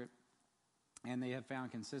accurate. And they have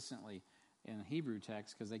found consistently in the Hebrew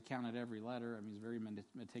text, because they counted every letter, I mean, it's very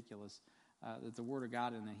meticulous, that the Word of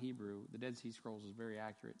God in the Hebrew, the Dead Sea Scrolls, is very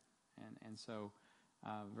accurate. And so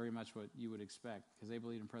very much what you would expect, because they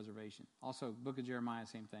believe in preservation. Also, Book of Jeremiah,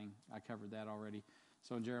 same thing. I covered that already.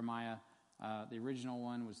 So in Jeremiah, the original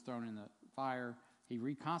one was thrown in the fire. He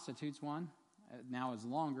reconstitutes one. Now it's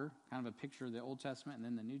longer, kind of a picture of the Old Testament and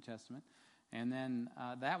then the New Testament. And then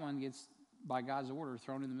that one gets, by God's order,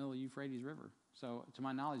 thrown in the middle of the Euphrates River. So to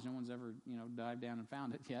my knowledge, no one's ever, dived down and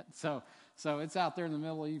found it yet. So it's out there in the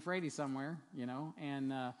middle of Euphrates somewhere, And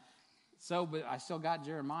but I still got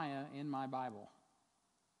Jeremiah in my Bible.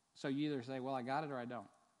 So you either say, well, I got it or I don't.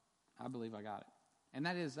 I believe I got it. And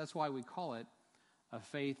that's why we call it a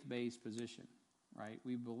faith-based position, right?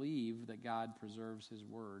 We believe that God preserves his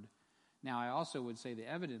word. Now, I also would say the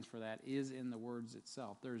evidence for that is in the words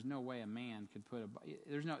itself. There's no way a man could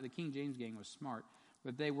the King James gang was smart,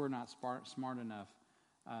 but they were not smart enough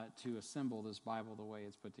to assemble this Bible the way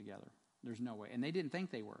it's put together. There's no way. And they didn't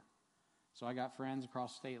think they were. So I got friends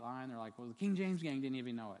across the state line. They're like, well, the King James gang didn't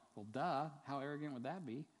even know it. Well, duh. How arrogant would that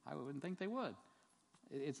be? I wouldn't think they would.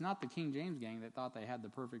 It's not the King James gang that thought they had the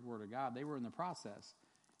perfect word of God. They were in the process.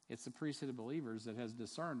 It's the priesthood of believers that has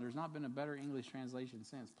discerned. There's not been a better English translation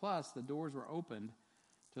since. Plus, the doors were opened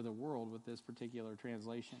to the world with this particular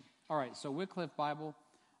translation. All right, so Wycliffe Bible,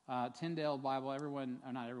 Tyndale Bible,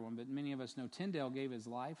 not everyone, but many of us know Tyndale gave his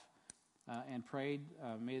life and prayed.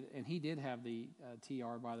 And he did have the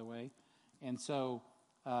TR, by the way. And so,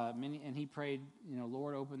 and he prayed,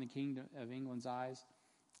 Lord, open the kingdom of England's eyes.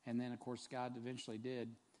 And then, of course, God eventually did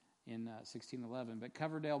in 1611. But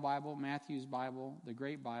Coverdale Bible, Matthew's Bible, the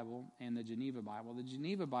Great Bible, and the Geneva Bible. The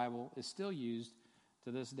Geneva Bible is still used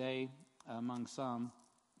to this day among some.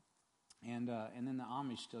 And then the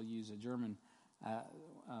Amish still use a German,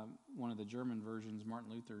 one of the German versions.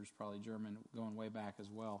 Martin Luther's probably German, going way back as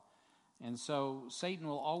well. And so Satan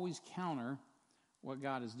will always counter what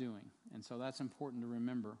God is doing. And so that's important to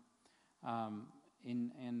remember. And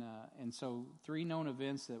so 3 known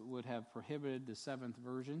events that would have prohibited the 7th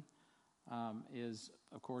version is,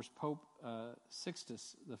 of course, Pope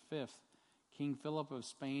Sixtus V, King Philip of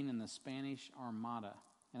Spain, and the Spanish Armada.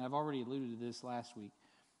 And I've already alluded to this last week.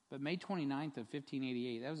 But May 29th of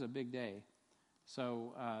 1588, that was a big day.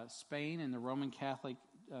 So Spain and the Roman Catholic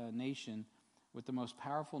nation, with the most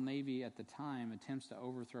powerful navy at the time, attempts to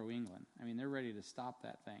overthrow England. I mean, they're ready to stop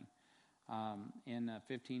that thing in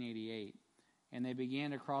 1588. And they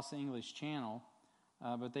began to cross the English Channel,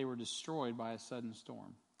 but they were destroyed by a sudden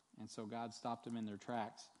storm. And so God stopped them in their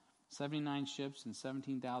tracks. 79 ships and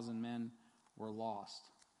 17,000 men were lost.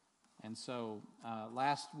 And so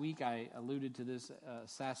last week I alluded to this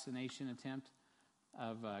assassination attempt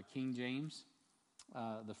of King James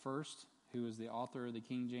the First, who is the author of the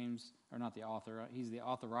King James, or not the author, he's the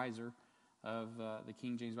authorizer of the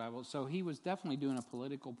King James Bible. So he was definitely doing a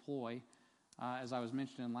political ploy, as I was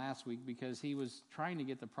mentioning last week, because he was trying to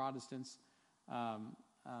get the Protestants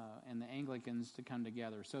and the Anglicans to come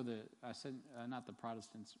together. So I said not the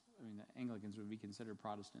Protestants, I mean the Anglicans would be considered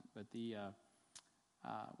Protestant, but the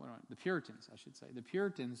Puritans, I should say. The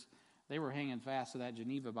Puritans, they were hanging fast to that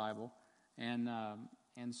Geneva Bible, and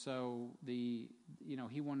so he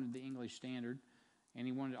wanted the English Standard, and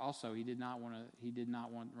he did not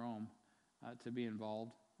want Rome to be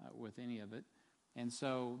involved with any of it. And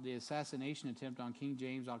so the assassination attempt on King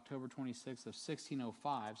James, October 26th of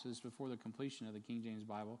 1605, so this is before the completion of the King James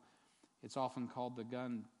Bible. It's often called the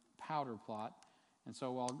Gunpowder Plot. And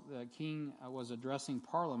so while the king was addressing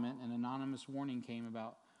Parliament, an anonymous warning came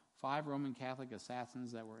about 5 Roman Catholic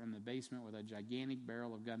assassins that were in the basement with a gigantic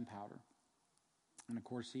barrel of gunpowder. And of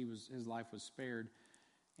course, his life was spared.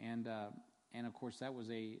 And of course, that was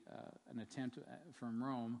an attempt from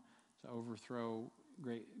Rome to overthrow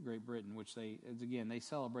Great Britain, which they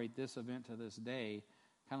celebrate this event to this day,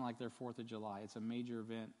 kind of like their 4th of July. It's a major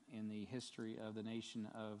event in the history of the nation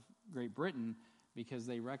of Great Britain because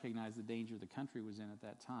they recognize the danger the country was in at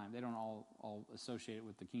that time. They don't all associate it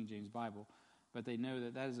with the King James Bible, but they know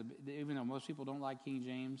that is even though most people don't like King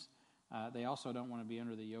James, they also don't want to be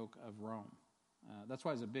under the yoke of Rome. That's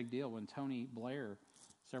why it's a big deal when Tony Blair,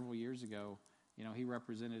 several years ago, he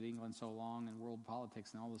represented England so long in world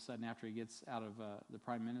politics, and all of a sudden, after he gets out of the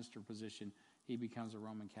prime minister position, he becomes a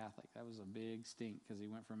Roman Catholic. That was a big stink because he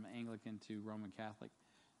went from Anglican to Roman Catholic,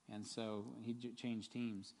 and so he changed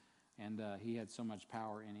teams, and he had so much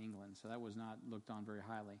power in England. So that was not looked on very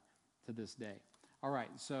highly to this day. All right,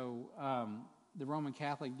 so the Roman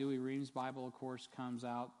Catholic Douay Rheims Bible, of course, comes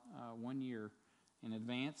out 1 year in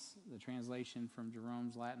advance. The translation from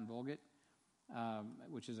Jerome's Latin Vulgate,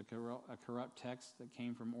 which is a corrupt text that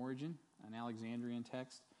came from Origen, an Alexandrian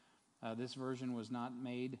text. This version was not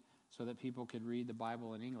made so that people could read the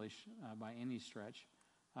Bible in English by any stretch,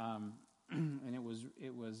 and it was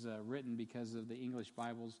written because of the English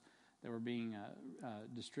Bibles that were being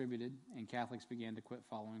distributed, and Catholics began to quit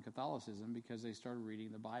following Catholicism because they started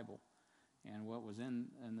reading the Bible. And what was in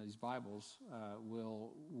these Bibles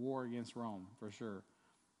will war against Rome, for sure.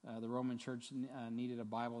 The Roman Church needed a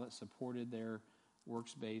Bible that supported their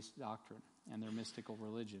works-based doctrine and their mystical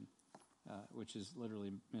religion, which is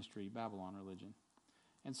literally Mystery Babylon religion.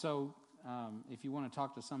 And so if you want to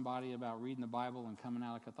talk to somebody about reading the Bible and coming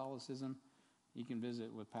out of Catholicism, you can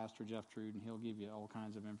visit with Pastor Jeff Trude, and he'll give you all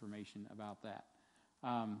kinds of information about that.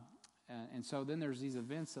 And so then there's these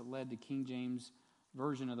events that led to King James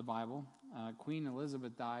version of the Bible. Queen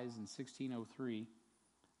Elizabeth dies in 1603,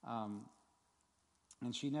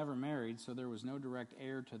 and she never married, so there was no direct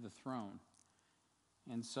heir to the throne.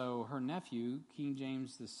 And so her nephew, King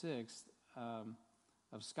James VI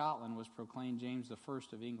of Scotland, was proclaimed James I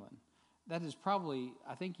of England. That is probably,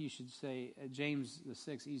 I think you should say, James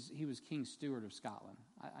VI, he was King Stuart of Scotland.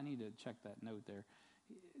 I need to check that note there.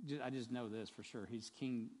 I just know this for sure. He's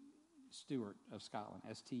King Stuart of Scotland,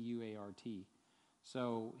 Stuart.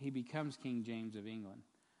 So he becomes King James of England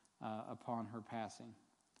upon her passing.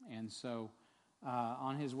 And so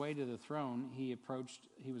on his way to the throne, he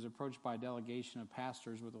was approached by a delegation of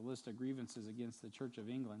pastors with a list of grievances against the Church of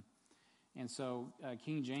England. And so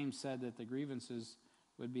King James said that the grievances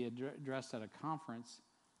would be addressed at a conference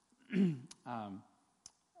to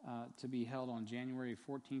be held on January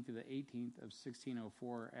 14th to the 18th of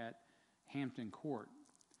 1604 at Hampton Court.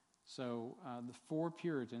 So the 4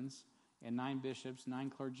 Puritans and 9 bishops,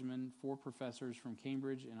 9 clergymen, 4 professors from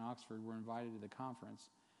Cambridge and Oxford were invited to the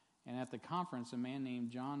conference. And at the conference, a man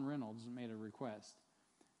named John Reynolds made a request.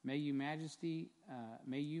 May you Majesty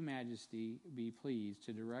be pleased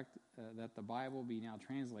to direct that the Bible be now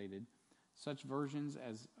translated, such versions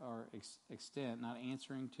as are extant, not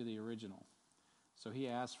answering to the original. So he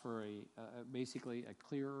asked for basically a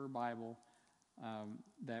clearer Bible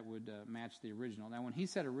that would match the original. Now, when he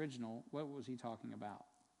said original, what was he talking about?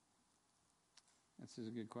 This is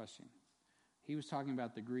a good question. He was talking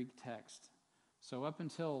about the Greek text. So up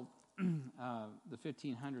until the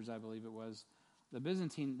 1500s, I believe it was, the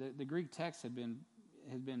Greek text had been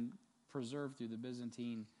preserved through the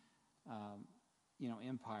Byzantine,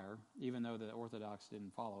 empire, even though the Orthodox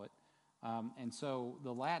didn't follow it. And so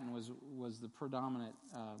the Latin was the predominant,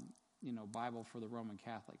 Bible for the Roman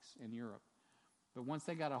Catholics in Europe. But once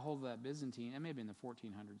they got a hold of that Byzantine, it may have been the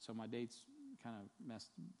 1400s, so my date's kind of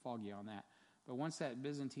foggy on that. But once that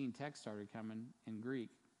Byzantine text started coming in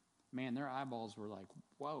Greek, man, their eyeballs were like,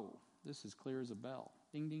 whoa, this is clear as a bell.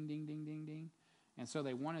 Ding, ding, ding, ding, ding, ding. And so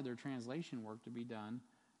they wanted their translation work to be done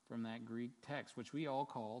from that Greek text, which we all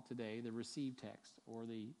call today the received text or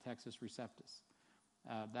the Textus Receptus.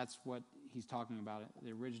 That's what he's talking about,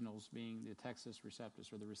 the originals being the Textus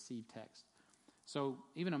Receptus or the received text. So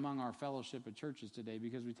even among our fellowship of churches today,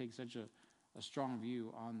 because we take such a strong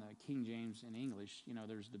view on the King James in English,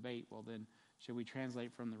 there's debate. Well, then, should we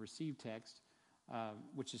translate from the received text,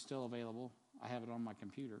 which is still available? I have it on my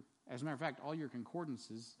computer. As a matter of fact, all your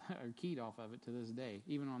concordances are keyed off of it to this day,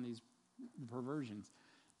 even on these perversions,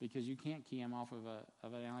 because you can't key them off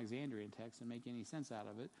of an Alexandrian text and make any sense out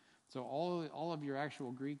of it. So all of your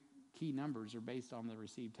actual Greek key numbers are based on the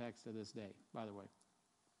received text to this day, by the way.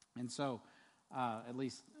 And so, at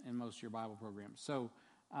least in most of your Bible programs. So,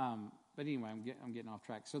 but anyway, I'm getting off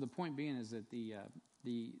track. So the point being is that the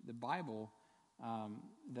Bible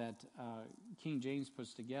that King James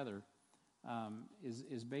puts together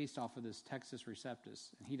is based off of this Textus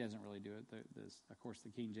Receptus, and he doesn't really do it. Of course, the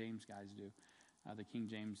King James guys do. The King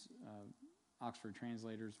James Oxford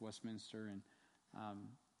translators, Westminster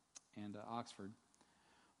and Oxford,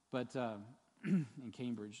 but in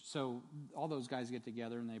Cambridge. So all those guys get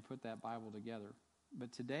together and they put that Bible together.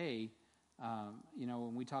 But today,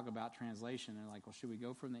 when we talk about translation, they're like, well, should we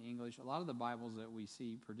go from the English? A lot of the Bibles that we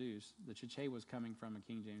see produced, the Chiche was coming from a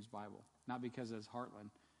King James Bible, not because it's Heartland.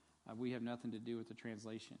 We have nothing to do with the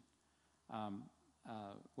translation.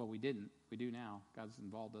 well, we didn't. We do now. God's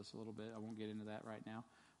involved us a little bit. I won't get into that right now.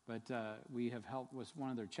 But we have helped with one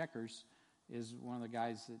of their checkers is one of the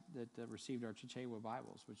guys that received our Chichewa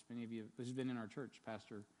Bibles, which many of you, this has been in our church,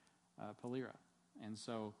 Pastor Palira. And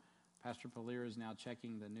so Pastor Palira is now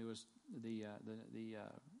checking the newest, the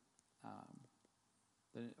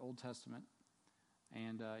Old Testament,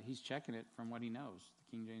 and he's checking it from what he knows,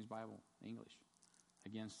 the King James Bible, English,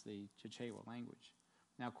 against the Chichewa language.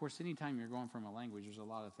 Now, of course, anytime you're going from a language, there's a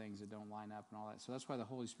lot of things that don't line up and all that. So that's why the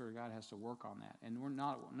Holy Spirit of God has to work on that. And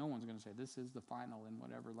no one's going to say, this is the final in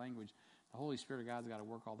whatever language. The Holy Spirit of God's got to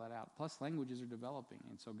work all that out. Plus, languages are developing.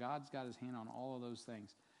 And so God's got his hand on all of those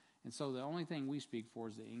things. And so the only thing we speak for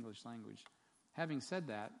is the English language. Having said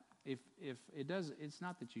that, if it does, it's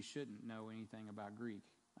not that you shouldn't know anything about Greek.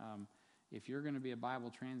 If you're going to be a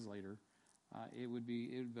Bible translator, it would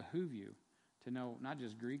behoove you to know not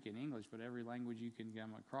just Greek and English, but every language you can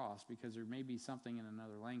come across, because there may be something in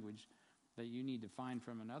another language that you need to find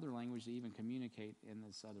from another language to even communicate in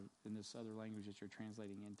this other language that you're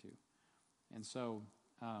translating into. And so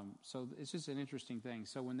it's just an interesting thing.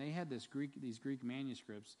 So when they had these Greek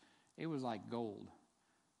manuscripts, it was like gold.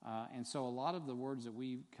 And so a lot of the words that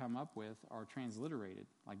we come up with are transliterated,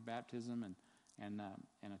 like baptism and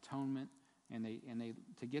atonement. And they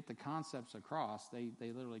to get the concepts across, they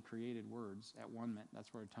literally created words at one minute.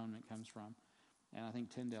 That's where atonement comes from. And I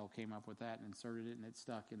think Tyndale came up with that and inserted it, and it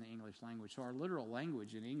stuck in the English language. So our literal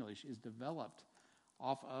language in English is developed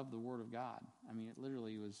off of the Word of God. I mean, it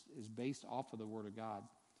literally is based off of the Word of God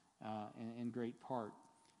in great part.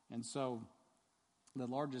 And so the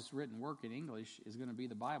largest written work in English is going to be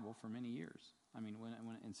the Bible for many years. I mean, when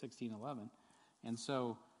in 1611. And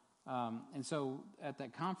so at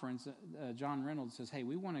that conference, John Reynolds says, hey,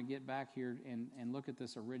 we want to get back here and look at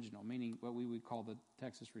this original, meaning what we would call the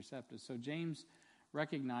Textus Receptus. So James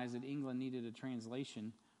recognized that England needed a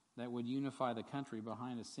translation that would unify the country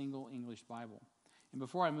behind a single English Bible. And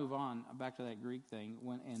before I move on, back to that Greek thing,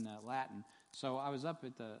 in Latin. So I was up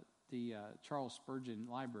at the Charles Spurgeon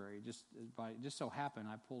Library. Just so happened,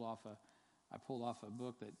 I pulled off a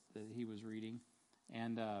book that he was reading.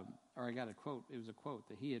 And or I got a quote. It was a quote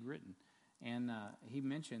that he had written, and he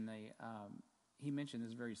mentioned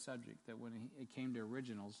this very subject, that when it came to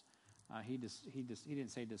originals, he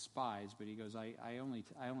didn't say despise, but he goes, I only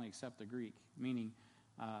accept the Greek, meaning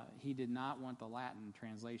he did not want the Latin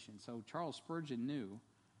translation. So Charles Spurgeon knew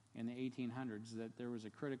in the 1800s that there was a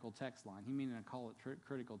critical text line. He didn't call it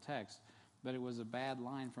critical text, but it was a bad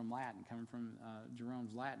line from Latin, coming from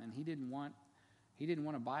Jerome's Latin, and he didn't want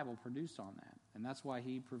a Bible produced on that. And that's why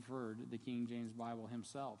he preferred the King James Bible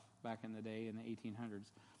himself back in the day in the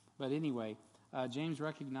 1800s. But anyway, James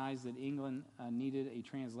recognized that England needed a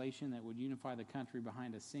translation that would unify the country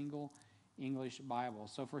behind a single English Bible.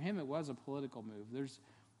 So for him, it was a political move. There's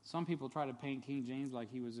some people try to paint King James like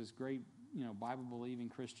he was this great, Bible-believing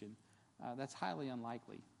Christian. That's highly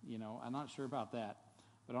unlikely. I'm not sure about that.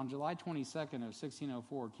 But on July 22nd of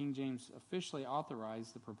 1604, King James officially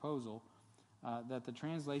authorized the proposal that the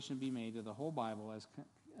translation be made of the whole Bible as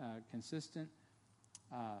consistent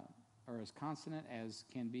or as consonant as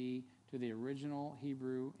can be to the original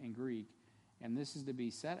Hebrew and Greek, and this is to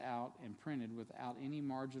be set out and printed without any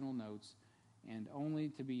marginal notes, and only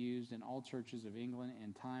to be used in all churches of England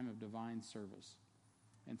in time of divine service.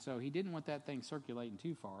 And so he didn't want that thing circulating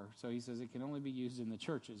too far, so he says it can only be used in the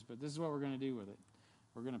churches. But this is what we're going to do with it.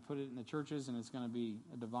 We're going to put it in the churches, and it's going to be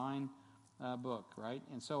a divine book, right?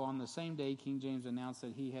 And so on the same day, King James announced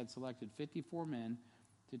that he had selected 54 men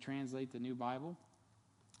to translate the new Bible,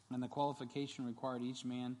 and the qualification required each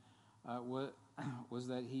man was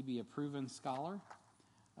that he be a proven scholar.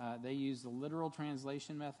 They used the literal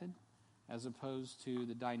translation method as opposed to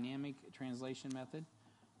the dynamic translation method,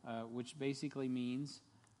 which basically means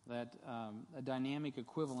that a dynamic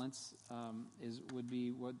equivalence would be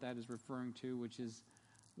what that is referring to, which is,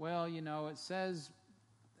 it says.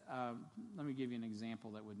 Let me give you an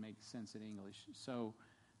example that would make sense in English. So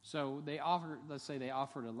they offered. Let's say they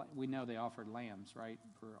offered. We know they offered lambs, right,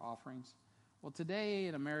 for offerings. Well, today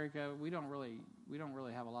in America, we don't really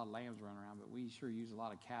have a lot of lambs running around, but we sure use a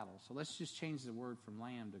lot of cattle. So let's just change the word from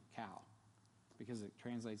lamb to cow, because it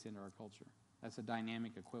translates into our culture. That's a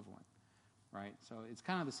dynamic equivalent, right? So it's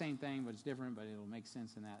kind of the same thing, but it's different. But it'll make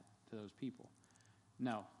sense in that to those people.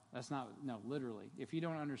 No. That's not, literally. If you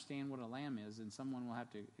don't understand what a lamb is, then someone will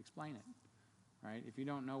have to explain it, right? If you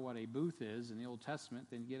don't know what a booth is in the Old Testament,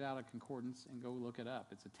 then get out a concordance and go look it up.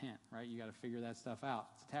 It's a tent, right? You got to figure that stuff out.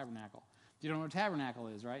 It's a tabernacle. You don't know what a tabernacle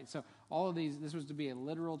is, right? So this was to be a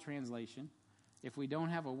literal translation. If we don't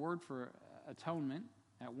have a word for atonement,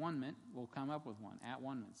 At one mint, we'll come up with one. At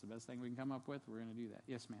one mint, it's the best thing we can come up with. We're going to do that.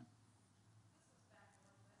 Yes, ma'am.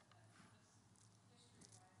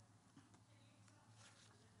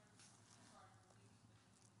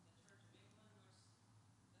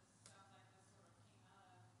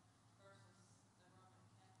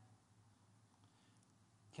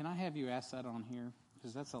 Can I have you ask that on here?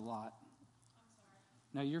 Because that's a lot.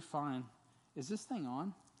 No, you're fine. Is this thing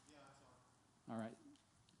on? Yeah, it's on. All right.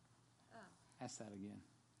 Ask that again.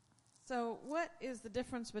 So what is the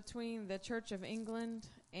difference between the Church of England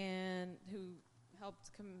and who helped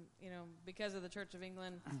because of the Church of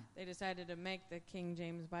England, they decided to make the King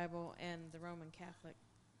James Bible, and the Roman Catholic?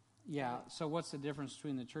 Yeah, so what's the difference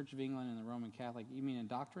between the Church of England and the Roman Catholic? You mean in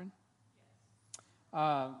doctrine?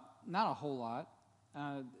 Yes. Not a whole lot.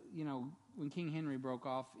 When King Henry broke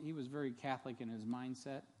off, he was very Catholic in his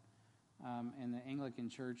mindset, and the Anglican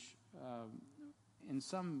Church, in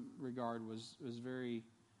some regard, was very,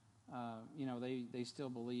 they still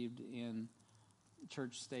believed in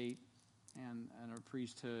church state and a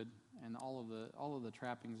priesthood and all of the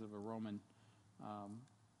trappings of a Roman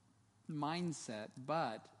mindset.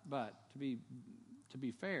 But to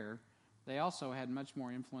be fair, they also had much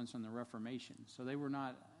more influence on the Reformation. So they were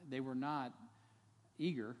not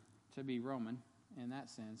eager to be Roman in that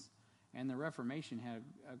sense, and the Reformation had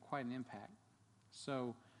quite an impact.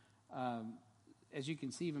 So as you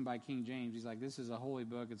can see, even by King James, he's like, this is a holy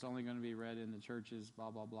book, it's only going to be read in the churches, blah,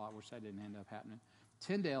 blah, blah, which that didn't end up happening.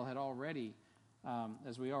 Tyndale had already,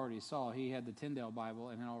 as we already saw, he had the Tyndale Bible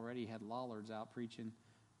and had already had Lollards out preaching,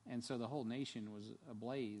 and so the whole nation was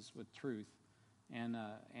ablaze with truth. And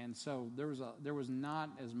so there was not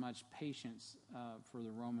as much patience for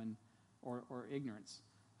the Roman or ignorance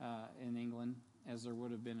in England as there would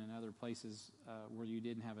have been in other places where you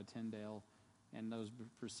didn't have a Tyndale and those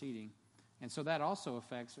preceding. And so that also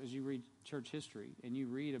affects, as you read church history and you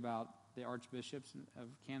read about the archbishops of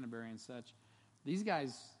Canterbury and such, these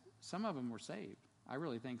guys, some of them were saved. I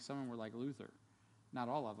really think some of them were like Luther, not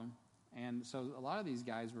all of them. And so a lot of these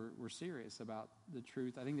guys were serious about the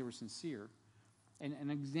truth. I think they were sincere. And an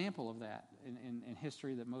example of that in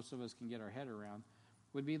history that most of us can get our head around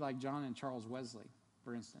would be like John and Charles Wesley,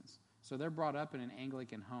 for instance. So they're brought up in an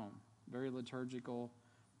Anglican home, very liturgical,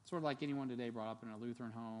 sort of like anyone today brought up in a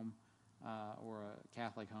Lutheran home or a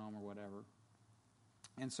Catholic home or whatever.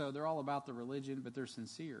 And so they're all about the religion, but they're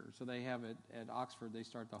sincere. So they have it at Oxford, they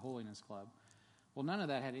start the Holiness Club. Well, none of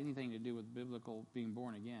that had anything to do with biblical being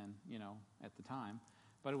born again, at the time.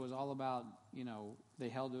 But it was all about, they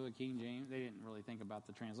held to a King James. They didn't really think about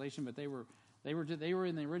the translation, but they were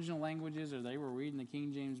in the original languages, or they were reading the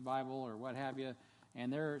King James Bible or what have you,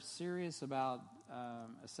 and they're serious about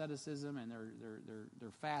asceticism, and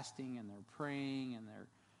they're fasting and they're praying and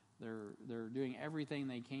they're doing everything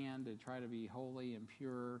they can to try to be holy and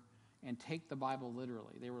pure and take the Bible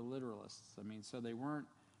literally. They were literalists. I mean, so it wasn't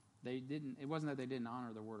that they didn't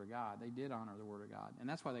honor the Word of God. They did honor the Word of God, and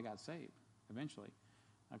that's why they got saved eventually.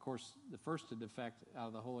 Of course, the first to defect out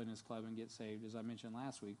of the Holiness Club and get saved, as I mentioned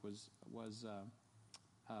last week, was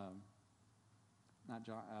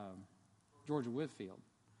George Whitefield.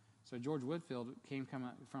 So George Whitefield came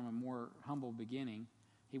from a more humble beginning.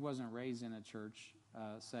 He wasn't raised in a church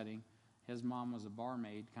setting. His mom was a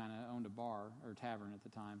barmaid, kind of owned a bar or tavern at the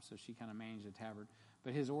time, so she kind of managed a tavern.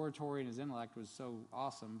 But his oratory and his intellect was so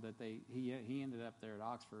awesome that he ended up there at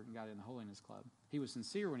Oxford and got in the Holiness Club. He was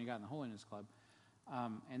sincere when he got in the Holiness Club.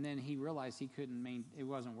 And then he realized it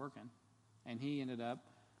wasn't working. And he ended up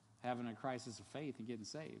having a crisis of faith and getting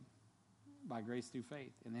saved by grace through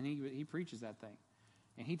faith. And then he preaches that thing.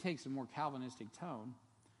 And he takes a more Calvinistic tone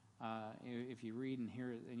if you read and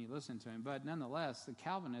hear it and you listen to him. But nonetheless, the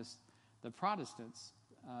Calvinists, the Protestants,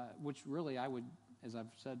 which really I would, as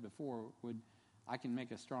I've said before, I can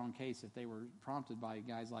make a strong case if they were prompted by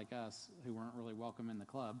guys like us who weren't really welcome in the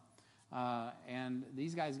club. And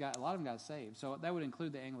these guys a lot of them got saved. So that would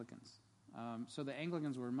include the Anglicans. So the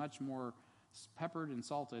Anglicans were much more peppered and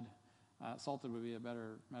salted. Salted would be a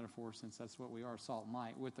better metaphor since that's what we are, salt and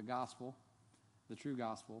light, with the gospel, the true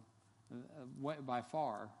gospel, by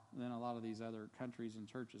far than a lot of these other countries and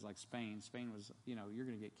churches like Spain. Spain was, you're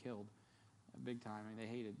going to get killed big time. I mean,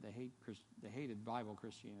 they hated Bible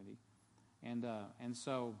Christianity. And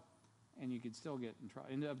so... And you could still get in trouble.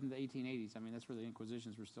 Ended up in the 1880s. I mean, that's where the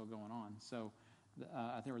Inquisitions were still going on. So,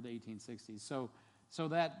 I think it was the 1860s. So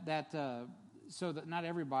that not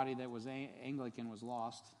everybody that was Anglican was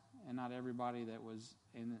lost, and not everybody that was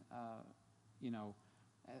in, a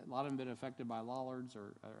lot of them been affected by Lollards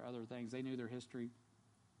or other things. They knew their history,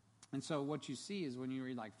 and so what you see is when you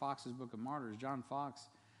read like Fox's Book of Martyrs, John Fox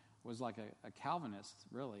was like a Calvinist,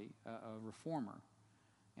 really, a reformer.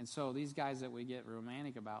 And so these guys that we get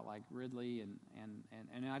romantic about, like Ridley and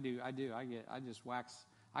I just wax.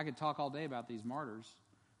 I could talk all day about these martyrs.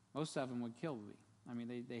 Most of them would kill me. I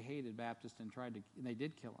mean, they hated Baptists and they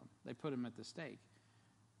did kill them. They put them at the stake,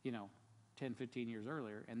 10, 15 years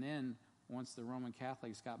earlier. And then once the Roman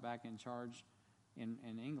Catholics got back in charge in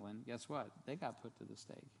England, guess what? They got put to the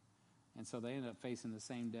stake. And so they ended up facing the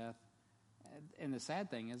same death. And the sad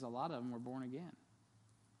thing is a lot of them were born again.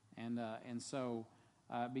 And so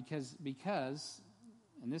because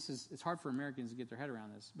and it's hard for Americans to get their head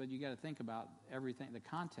around this, but you got to think about everything, the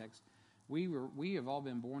context. We have all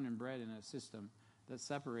been born and bred in a system that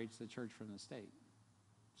separates the church from the state.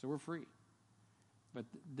 So we're free. But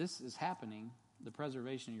this is happening, the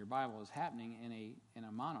preservation of your Bible is happening in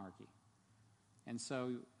a monarchy. And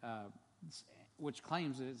so, which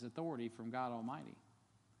claims its authority from God Almighty.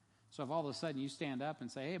 So if all of a sudden you stand up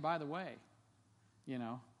and say, hey, by the way,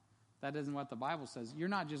 that isn't what the Bible says. You're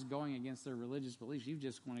not just going against their religious beliefs. You've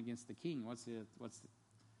just gone against the king.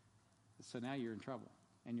 So now you're in trouble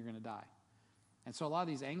and you're going to die. And so a lot of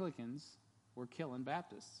these Anglicans were killing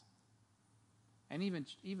Baptists. And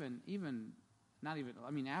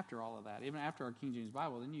after all of that, even after our King James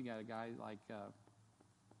Bible, then you got a guy like,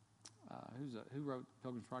 who wrote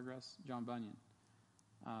Pilgrim's Progress? John Bunyan.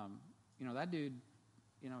 That dude,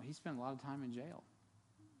 he spent a lot of time in jail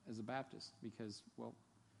as a Baptist because,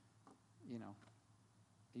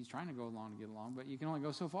 he's trying to go along to get along, but you can only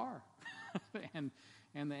go so far. and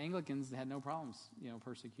the Anglicans had no problems,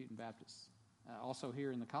 persecuting Baptists. Also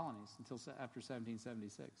here in the colonies until after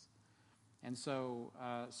 1776. And so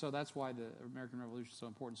that's why the American Revolution is so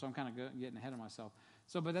important. So I'm kind of getting ahead of myself.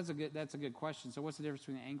 But that's a good question. So what's the difference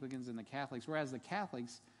between the Anglicans and the Catholics? Whereas the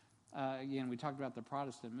Catholics, again, we talked about the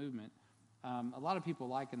Protestant movement. A lot of people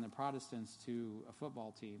liken the Protestants to a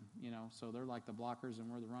football team, so they're like the blockers and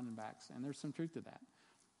we're the running backs. And there's some truth to that.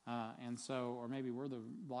 Or maybe we're the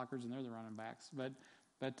blockers and they're the running backs. But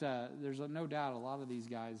there's no doubt a lot of these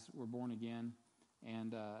guys were born again.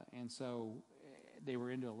 And so they were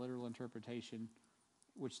into a literal interpretation,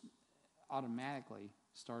 which automatically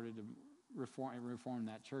started to reform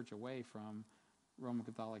that church away from Roman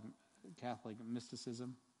Catholic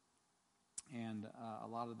mysticism and a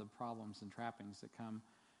lot of the problems and trappings that come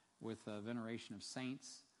with veneration of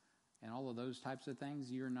saints and all of those types of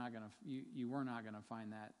things. You were not going to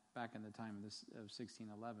find that back in the time of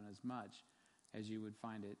 1611 as much as you would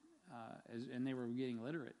find it. And they were getting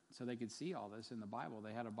literate, so they could see all this in the Bible.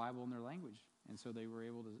 They had a Bible in their language, and so they were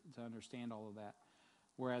able to understand all of that.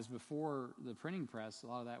 Whereas before the printing press, a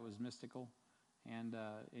lot of that was mystical, and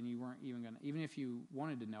you weren't even if you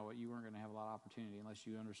wanted to know it, you weren't going to have a lot of opportunity unless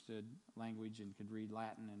you understood language and could read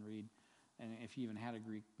Latin and if you even had a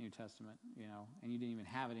Greek New Testament, and you didn't even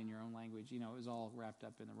have it in your own language, it was all wrapped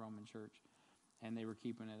up in the Roman Church, and they were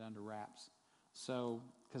keeping it under wraps. So,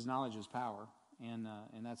 because knowledge is power. And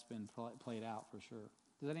that's been played out for sure.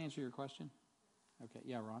 Does that answer your question? Okay.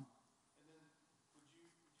 Yeah, Ron? And then would you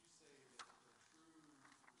say that the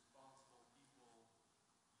true responsible people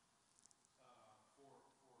for our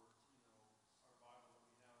Bible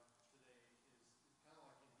that we have today is kind of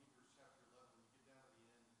like in Hebrews chapter 11, when you get down to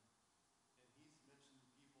the end, and he's mentioned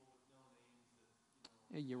people with no names that,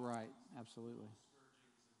 Yeah, you're right. Absolutely.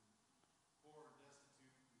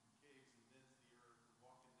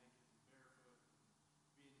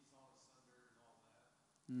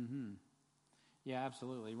 Mm-hmm. Yeah,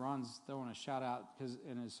 absolutely. Ron's throwing a shout out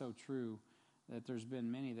and it's so true that there's been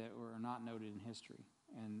many that were not noted in history.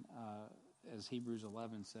 And as Hebrews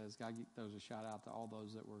 11 says, God throws a shout out to all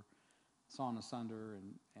those that were sawn asunder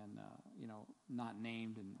and not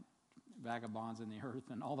named and vagabonds in the earth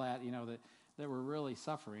and all that, that were really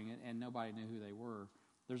suffering and nobody knew who they were.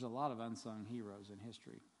 There's a lot of unsung heroes in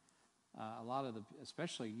history. A lot of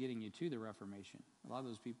especially getting you to the Reformation. A lot of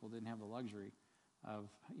those people didn't have the luxury of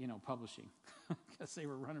publishing because they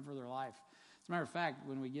were running for their life. As a matter of fact,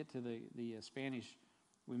 when we get to the Spanish,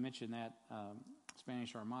 we mentioned that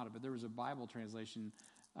Spanish Armada, but there was a Bible translation,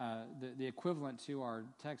 the equivalent to our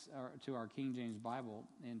text, to our King James Bible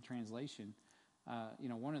in translation.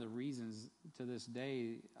 One of the reasons to this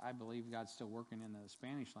day I believe God's still working in the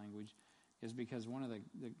Spanish language is because one of the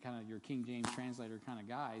kind of your King James translator kind of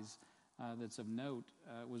guys that's of note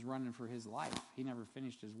was running for his life. He never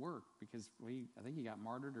finished his work because I think he got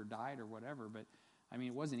martyred or died or whatever. But I mean,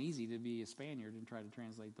 it wasn't easy to be a Spaniard and try to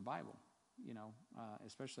translate the Bible,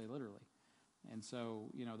 especially literally. And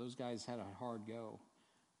so those guys had a hard go.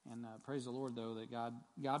 And praise the Lord though that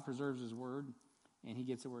God preserves His word and He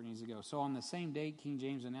gets it where it needs to go. So on the same date, King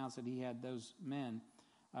James announced that he had those men.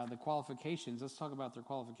 The qualifications. Let's talk about their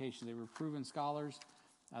qualifications. They were proven scholars.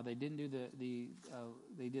 They didn't do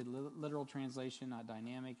they did literal translation, not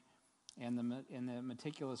dynamic, and the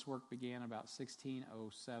meticulous work began about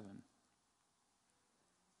 1607.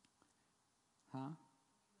 Huh?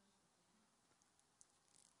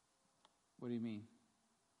 What do you mean?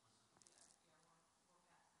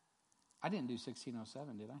 I didn't do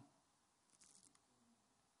 1607, did I?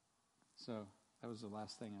 So that was the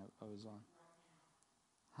last thing I was on.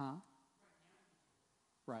 Huh?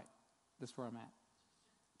 Right. That's where I'm at.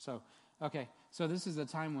 So, okay. So this is the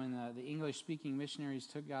time when the English-speaking missionaries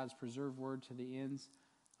took God's preserved word to the ends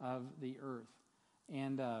of the earth.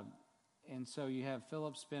 And so you have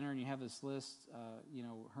Philip Spinner, and you have this list,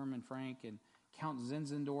 Herman Frank and Count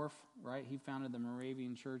Zinzendorf, right? He founded the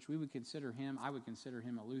Moravian Church. I would consider him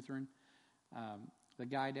a Lutheran. The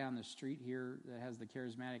guy down the street here that has the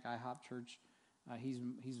charismatic IHOP church,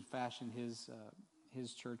 he's fashioned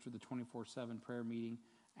his church with a 24/7 prayer meeting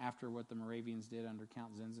after what the Moravians did under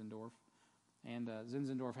Count Zinzendorf. And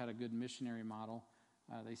Zinzendorf had a good missionary model.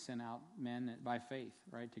 They sent out men by faith,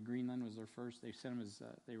 right? To Greenland was their first. They sent them as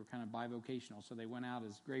they were kind of bivocational, so they went out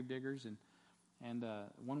as grave diggers and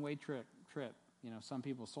one-way trip. Some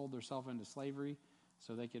people sold themselves into slavery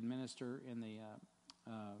so they could minister in the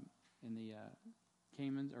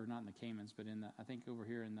Caymans, or not in the Caymans, but I think over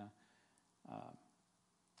here in the what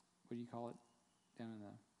do you call it? Down in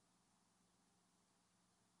the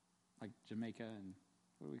like Jamaica, and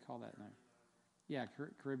what do we call that now? Yeah,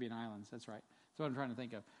 Caribbean islands. That's right. That's what I'm trying to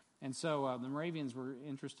think of. And so the Moravians were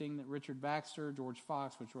interesting. That Richard Baxter, George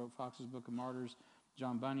Fox, which wrote Fox's Book of Martyrs,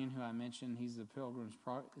 John Bunyan, who I mentioned, he's the Pilgrim's.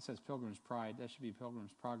 It says Pilgrim's Pride. That should be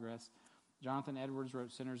Pilgrim's Progress. Jonathan Edwards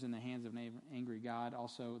wrote Sinners in the Hands of an Angry God.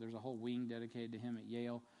 Also, there's a whole wing dedicated to him at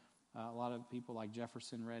Yale. A lot of people like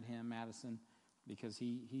Jefferson read him, Madison, because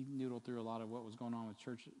he noodled through a lot of what was going on with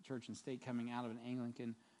church and state, coming out of an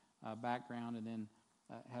Anglican background and then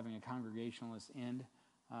having a Congregationalist end,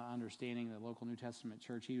 understanding the local New Testament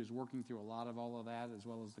church. He was working through a lot of all of that, as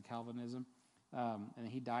well as the Calvinism. And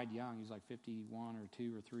he died young. He was like 51 or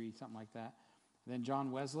 2 or 3, something like that. And then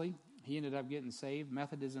John Wesley, he ended up getting saved.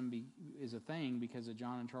 Methodism is a thing because of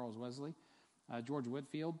John and Charles Wesley. George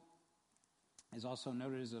Whitefield is also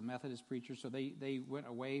noted as a Methodist preacher. So they went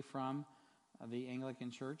away from the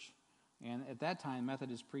Anglican church. And at that time,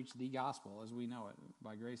 Methodists preached the gospel as we know it,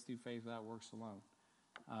 by grace through faith without works alone.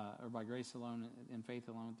 Or by grace alone, in faith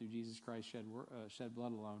alone, through Jesus Christ shed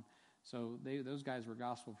blood alone. So those guys were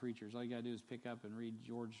gospel preachers. All you got to do is pick up and read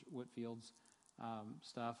George Whitefield's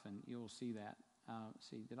stuff, and you'll see that.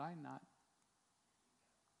 Did I not?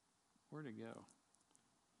 Where'd it go?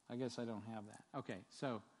 I guess I don't have that. Okay,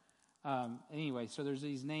 so anyway, so there's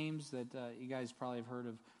these names that you guys probably have heard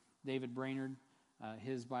of. David Brainerd,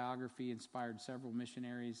 his biography inspired several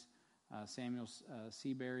missionaries. Samuel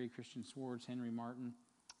Seabury, Christian Swartz, Henry Martin.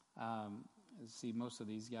 Most of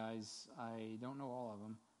these guys, I don't know all of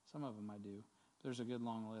them. Some of them I do. There's a good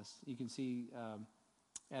long list. You can see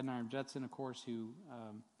Adoniram Judson, of course, who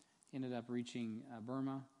ended up reaching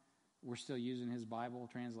Burma. We're still using his Bible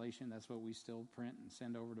translation. That's what we still print and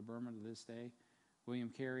send over to Burma to this day. William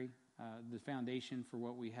Carey, the foundation for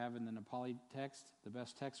what we have in the Nepali text, the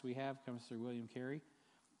best text we have comes through William Carey,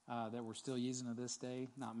 that we're still using to this day.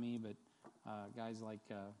 Not me, but guys like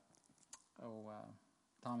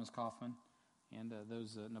Thomas Kaufman and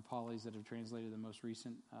those Nepalis that have translated the most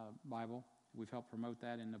recent Bible. We've helped promote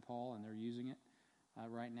that in Nepal, and they're using it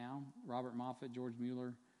right now. Robert Moffat, George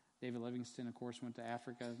Mueller, David Livingston, of course, went to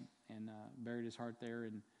Africa and buried his heart there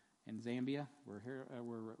in Zambia, where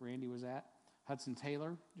Randy was at. Hudson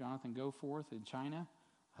Taylor, Jonathan Goforth in China.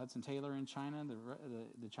 Hudson Taylor in China,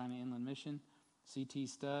 the China Inland Mission. C.T.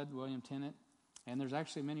 Studd, William Tennant, and there's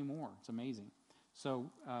actually many more. It's amazing.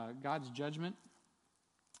 So God's judgment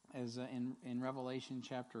is in Revelation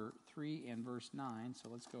chapter 3 and verse 9. So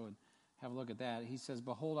let's go and have a look at that. He says,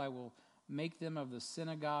 "Behold, I will make them of the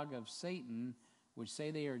synagogue of Satan, which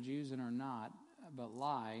say they are Jews and are not, but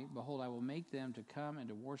lie. Behold, I will make them to come and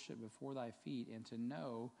to worship before thy feet, and to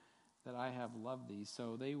know that I have loved thee."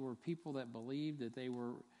 So they were people that believed that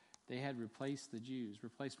they had replaced the Jews.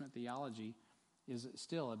 Replacement theology is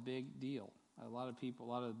still a big deal. A lot of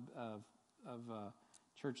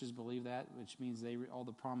churches believe that, which means all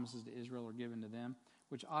the promises to Israel are given to them,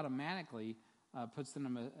 which automatically puts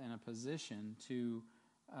them in a position to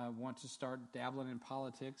want to start dabbling in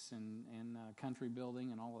politics and country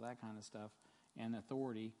building and all of that kind of stuff, and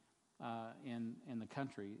authority in the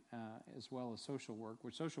country, as well as social work,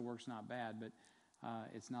 which social work's not bad, but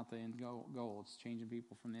it's not the end goal. It's changing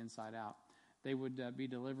people from the inside out. They would be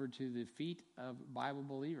delivered to the feet of Bible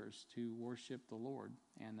believers to worship the Lord.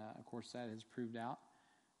 And, of course, that has proved out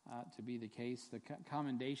to be the case. The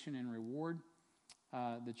commendation and reward,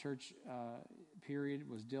 the church period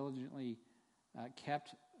was diligently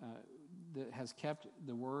has kept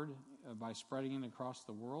the word by spreading it across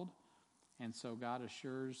the world. And so God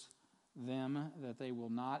assures them that they will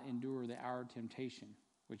not endure the hour of temptation,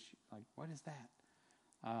 which, like, what is that?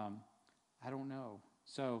 I don't know.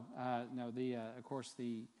 So, no, of course,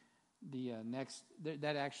 the next,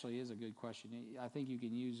 that actually is a good question. I think you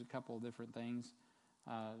can use a couple of different things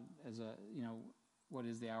as a, what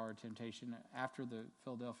is the hour of temptation? After the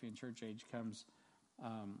Philadelphian church age comes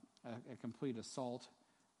a complete assault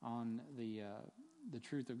on the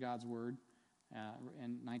truth of God's word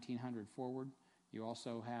in 1900 forward. You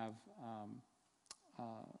also have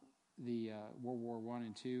the World War I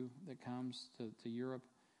and II that comes to Europe,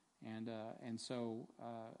 and so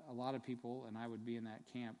a lot of people, and I would be in that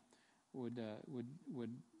camp, would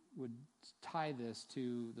tie this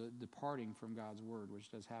to the departing from God's word, which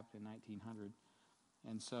does happen in 1900,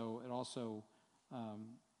 and so it also,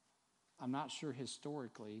 I'm not sure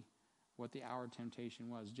historically what the hour of temptation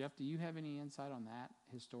was. Jeff, do you have any insight on that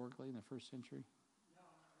historically in the first century? No,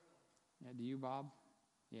 not really. Yeah, do you, Bob?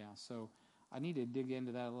 Yeah, so I need to dig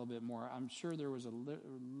into that a little bit more. I'm sure there was a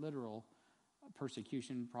literal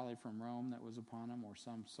persecution, probably from Rome, that was upon them, or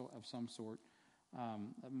some sort,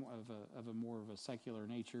 of a more of a secular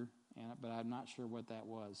nature. But I'm not sure what that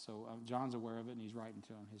was. So John's aware of it, and he's writing to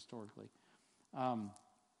them historically.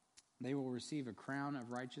 They will receive a crown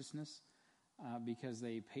of righteousness because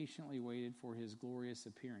they patiently waited for his glorious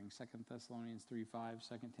appearing. 2 Thessalonians 3:5,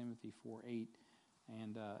 2 Timothy 4:8.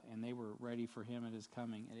 And they were ready for him at his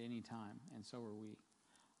coming at any time, and so were we.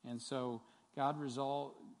 And so God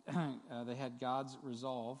resolved, they had God's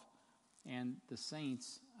resolve, and the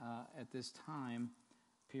saints at this time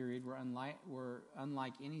period were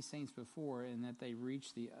unlike any saints before in that they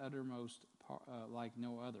reached the uttermost like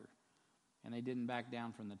no other, and they didn't back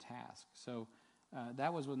down from the task. So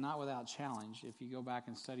that was not without challenge. If you go back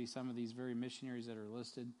and study some of these very missionaries that are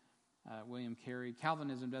listed, William Carey,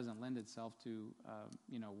 Calvinism doesn't lend itself to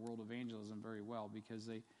world evangelism very well, because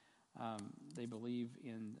they believe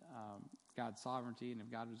in God's sovereignty, and if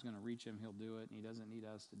God was going to reach him, he'll do it, and he doesn't need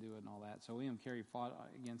us to do it and all that. So William Carey fought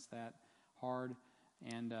against that hard,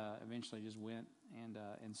 and eventually just went,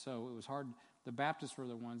 and so it was hard. The Baptists were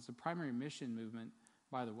the ones. The primary mission movement,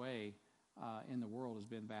 by the way, in the world has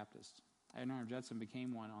been Baptist. Adoniram Judson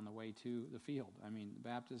became one on the way to the field. I mean, the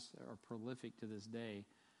Baptists are prolific to this day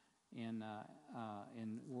in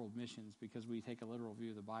world missions, because we take a literal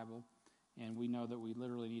view of the Bible, and we know that we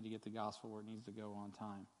literally need to get the gospel where it needs to go on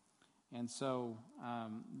time. And so,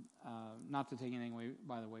 not to take anything away,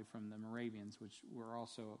 by the way, from the Moravians, which were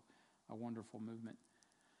also a wonderful movement,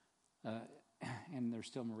 and there's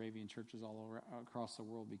still Moravian churches all over across the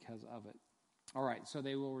world because of it. All right, so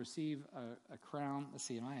they will receive a crown. Let's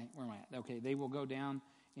see, where am I at? Okay, they will go down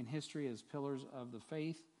in history as pillars of the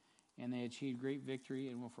faith, and they achieved great victory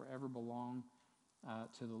and will forever belong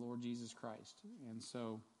to the Lord Jesus Christ. And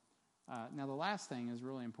so, now the last thing is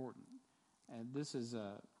really important. This is,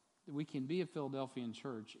 we can be a Philadelphian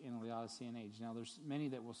church in a Laodicean age. Now, there's many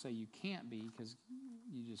that will say you can't be, because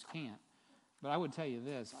you just can't. But I would tell you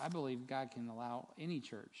this: I believe God can allow any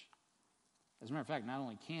church. As a matter of fact, not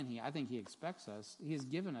only can he, I think he expects us. He has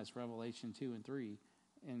given us Revelation 2 and 3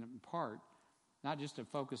 in part, not just to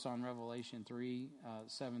focus on Revelation 3,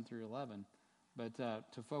 7 through 11, but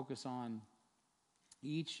to focus on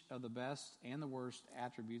each of the best and the worst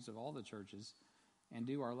attributes of all the churches, and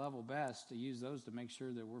do our level best to use those to make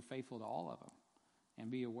sure that we're faithful to all of them,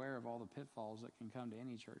 and be aware of all the pitfalls that can come to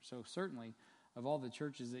any church. So certainly, of all the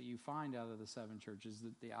churches that you find out of the 7 churches,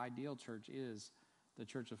 the ideal church is the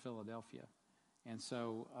Church of Philadelphia. And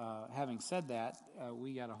so, having said that,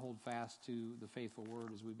 we got to hold fast to the faithful word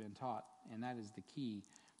as we've been taught, and that is the key.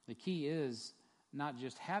 The key is not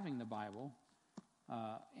just having the Bible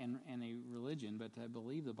and a religion, but to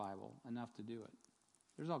believe the Bible enough to do it.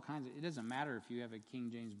 There's all kinds of. It doesn't matter if you have a King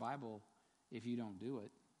James Bible if you don't do it,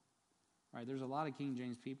 right? There's a lot of King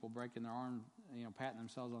James people breaking their arm, patting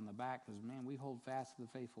themselves on the back because, man, we hold fast to the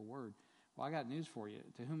faithful word. Well, I got news for you: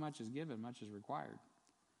 to whom much is given, much is required.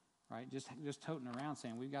 Right? Just toting around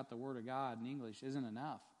saying we've got the Word of God in English isn't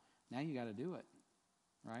enough. Now you got to do it,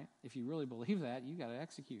 right? If you really believe that, you got to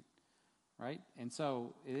execute, right? And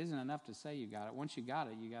so it isn't enough to say you got it. Once you got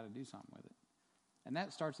it, you got to do something with it, and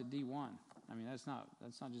that starts at D1. I mean, that's not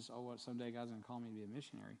just someday God's going to call me to be a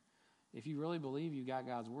missionary. If you really believe you got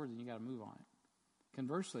God's Word, then you got to move on it.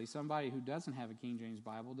 Conversely, somebody who doesn't have a King James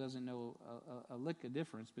Bible doesn't know a lick of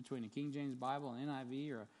difference between a King James Bible, an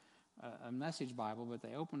NIV, or a Message Bible, but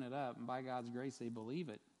they open it up, and by God's grace, they believe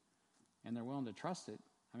it, and they're willing to trust it.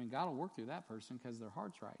 I mean, God will work through that person because their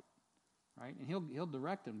heart's right, right? And he'll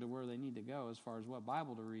direct them to where they need to go as far as what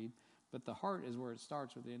Bible to read. But the heart is where it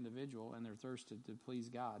starts with the individual and their thirst to please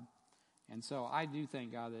God. And so I do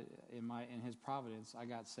thank God that in His providence, I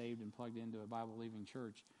got saved and plugged into a Bible-believing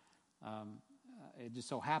church. It just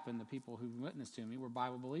so happened the people who witnessed to me were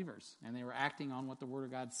Bible believers, and they were acting on what the Word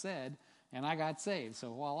of God said, and I got saved.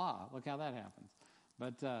 So voila, look how that happens.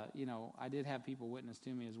 But I did have people witness to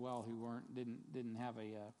me as well who didn't have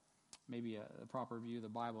maybe a proper view of the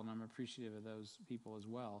Bible, and I'm appreciative of those people as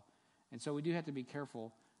well. And so we do have to be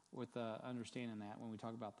careful with understanding that when we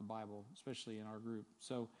talk about the Bible, especially in our group.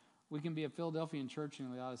 So we can be a Philadelphian church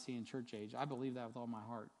and a Laodicean church age. I believe that with all my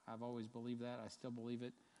heart. I've always believed that. I still believe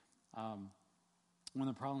it. One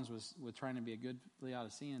of the problems with trying to be a good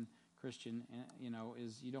Laodicean Christian,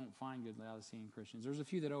 is you don't find good Laodicean Christians. There's a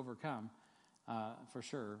few that overcome, for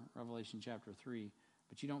sure, Revelation chapter 3,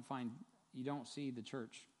 but you don't see the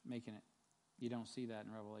church making it. You don't see that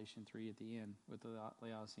in Revelation 3 at the end with the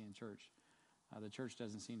Laodicean church. The church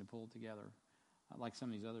doesn't seem to pull it together like some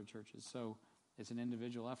of these other churches. So it's an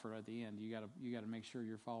individual effort at the end. You got to make sure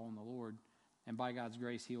you're following the Lord. And by God's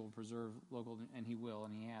grace, He will preserve and He will,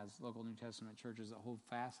 and He has, local New Testament churches that hold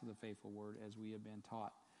fast to the faithful word as we have been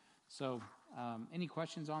taught. So any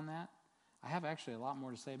questions on that? I have actually a lot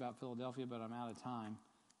more to say about Philadelphia, but I'm out of time,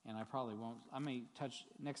 and I probably won't. I may touch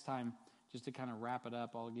next time, just to kind of wrap it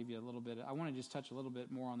up, I'll give you a little bit. I want to just touch a little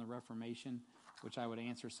bit more on the Reformation, which I would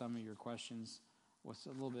answer some of your questions with a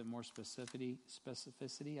little bit more specificity,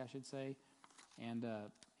 I should say, and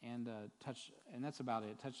touch, and that's about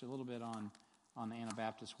it. Touch a little bit on the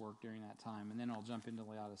Anabaptist work during that time, and then I'll jump into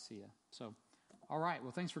Laodicea. So, all right.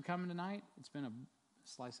 Well, thanks for coming tonight. It's been a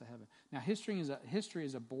slice of heaven. Now, history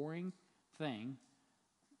is a boring thing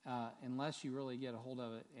unless you really get a hold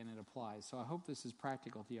of it and it applies. So I hope this is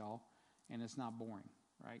practical to y'all and it's not boring,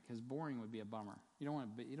 right? Because boring would be a bummer. You don't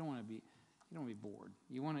want to be bored.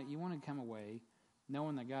 You want to come away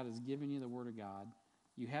knowing that God has given you the Word of God.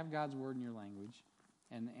 You have God's Word in your language.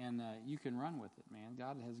 And you can run with it, man.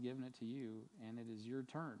 God has given it to you, and it is your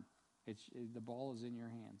turn. The ball is in your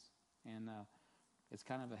hands, and it's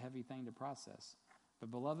kind of a heavy thing to process. But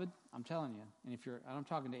beloved, I'm telling you, and I'm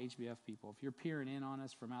talking to HBF people. If you're peering in on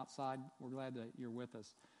us from outside, we're glad that you're with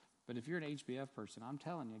us. But if you're an HBF person, I'm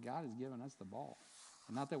telling you, God has given us the ball,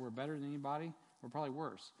 and not that we're better than anybody. We're probably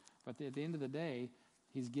worse. But at the end of the day,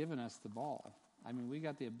 He's given us the ball. I mean, we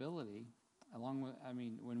got the ability.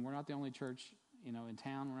 When we're not the only church in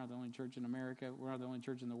town, we're not the only church in America, we're not the only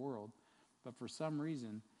church in the world, but for some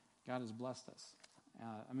reason, God has blessed us.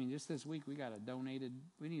 Just this week we got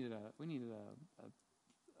we needed a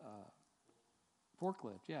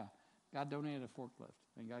forklift. Yeah, God donated a forklift,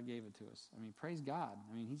 and God gave it to us. Praise God.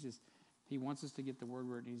 He wants us to get the word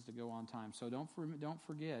where it needs to go on time. So don't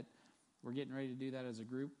forget, we're getting ready to do that as a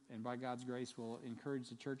group, and by God's grace, we'll encourage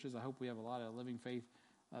the churches. I hope we have a lot of Living Faith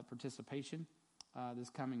participation this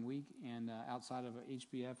coming week, and outside of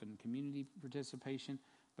HBF and community participation.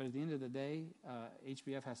 But at the end of the day,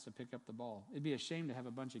 HBF has to pick up the ball. It'd be a shame to have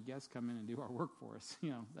a bunch of guests come in and do our work for us.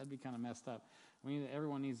 That'd be kind of messed up.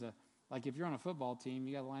 Everyone needs if you're on a football team,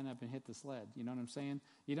 you got to line up and hit the sled. You know what I'm saying?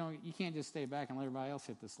 You can't just stay back and let everybody else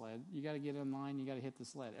hit the sled. You got to get in line. You got to hit the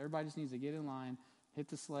sled. Everybody just needs to get in line, hit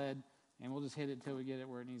the sled, and we'll just hit it till we get it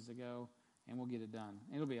where it needs to go, and we'll get it done.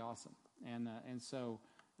 It'll be awesome. And so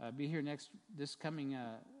be here this coming,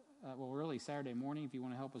 really Saturday morning if you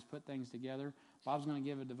want to help us put things together. Bob's going to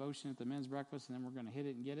give a devotion at the men's breakfast, and then we're going to hit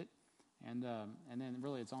it and get it. And then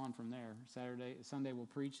really it's on from there. Sunday we'll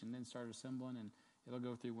preach and then start assembling, and it'll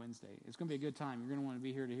go through Wednesday. It's going to be a good time. You're going to want to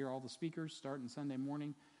be here to hear all the speakers starting Sunday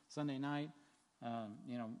morning, Sunday night.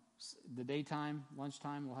 The daytime,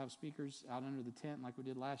 lunchtime, we'll have speakers out under the tent like we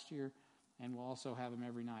did last year, and we'll also have them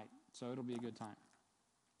every night. So it'll be a good time.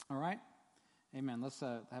 All right? Amen. Let's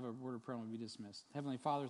have a word of prayer and we'll be dismissed. Heavenly Father,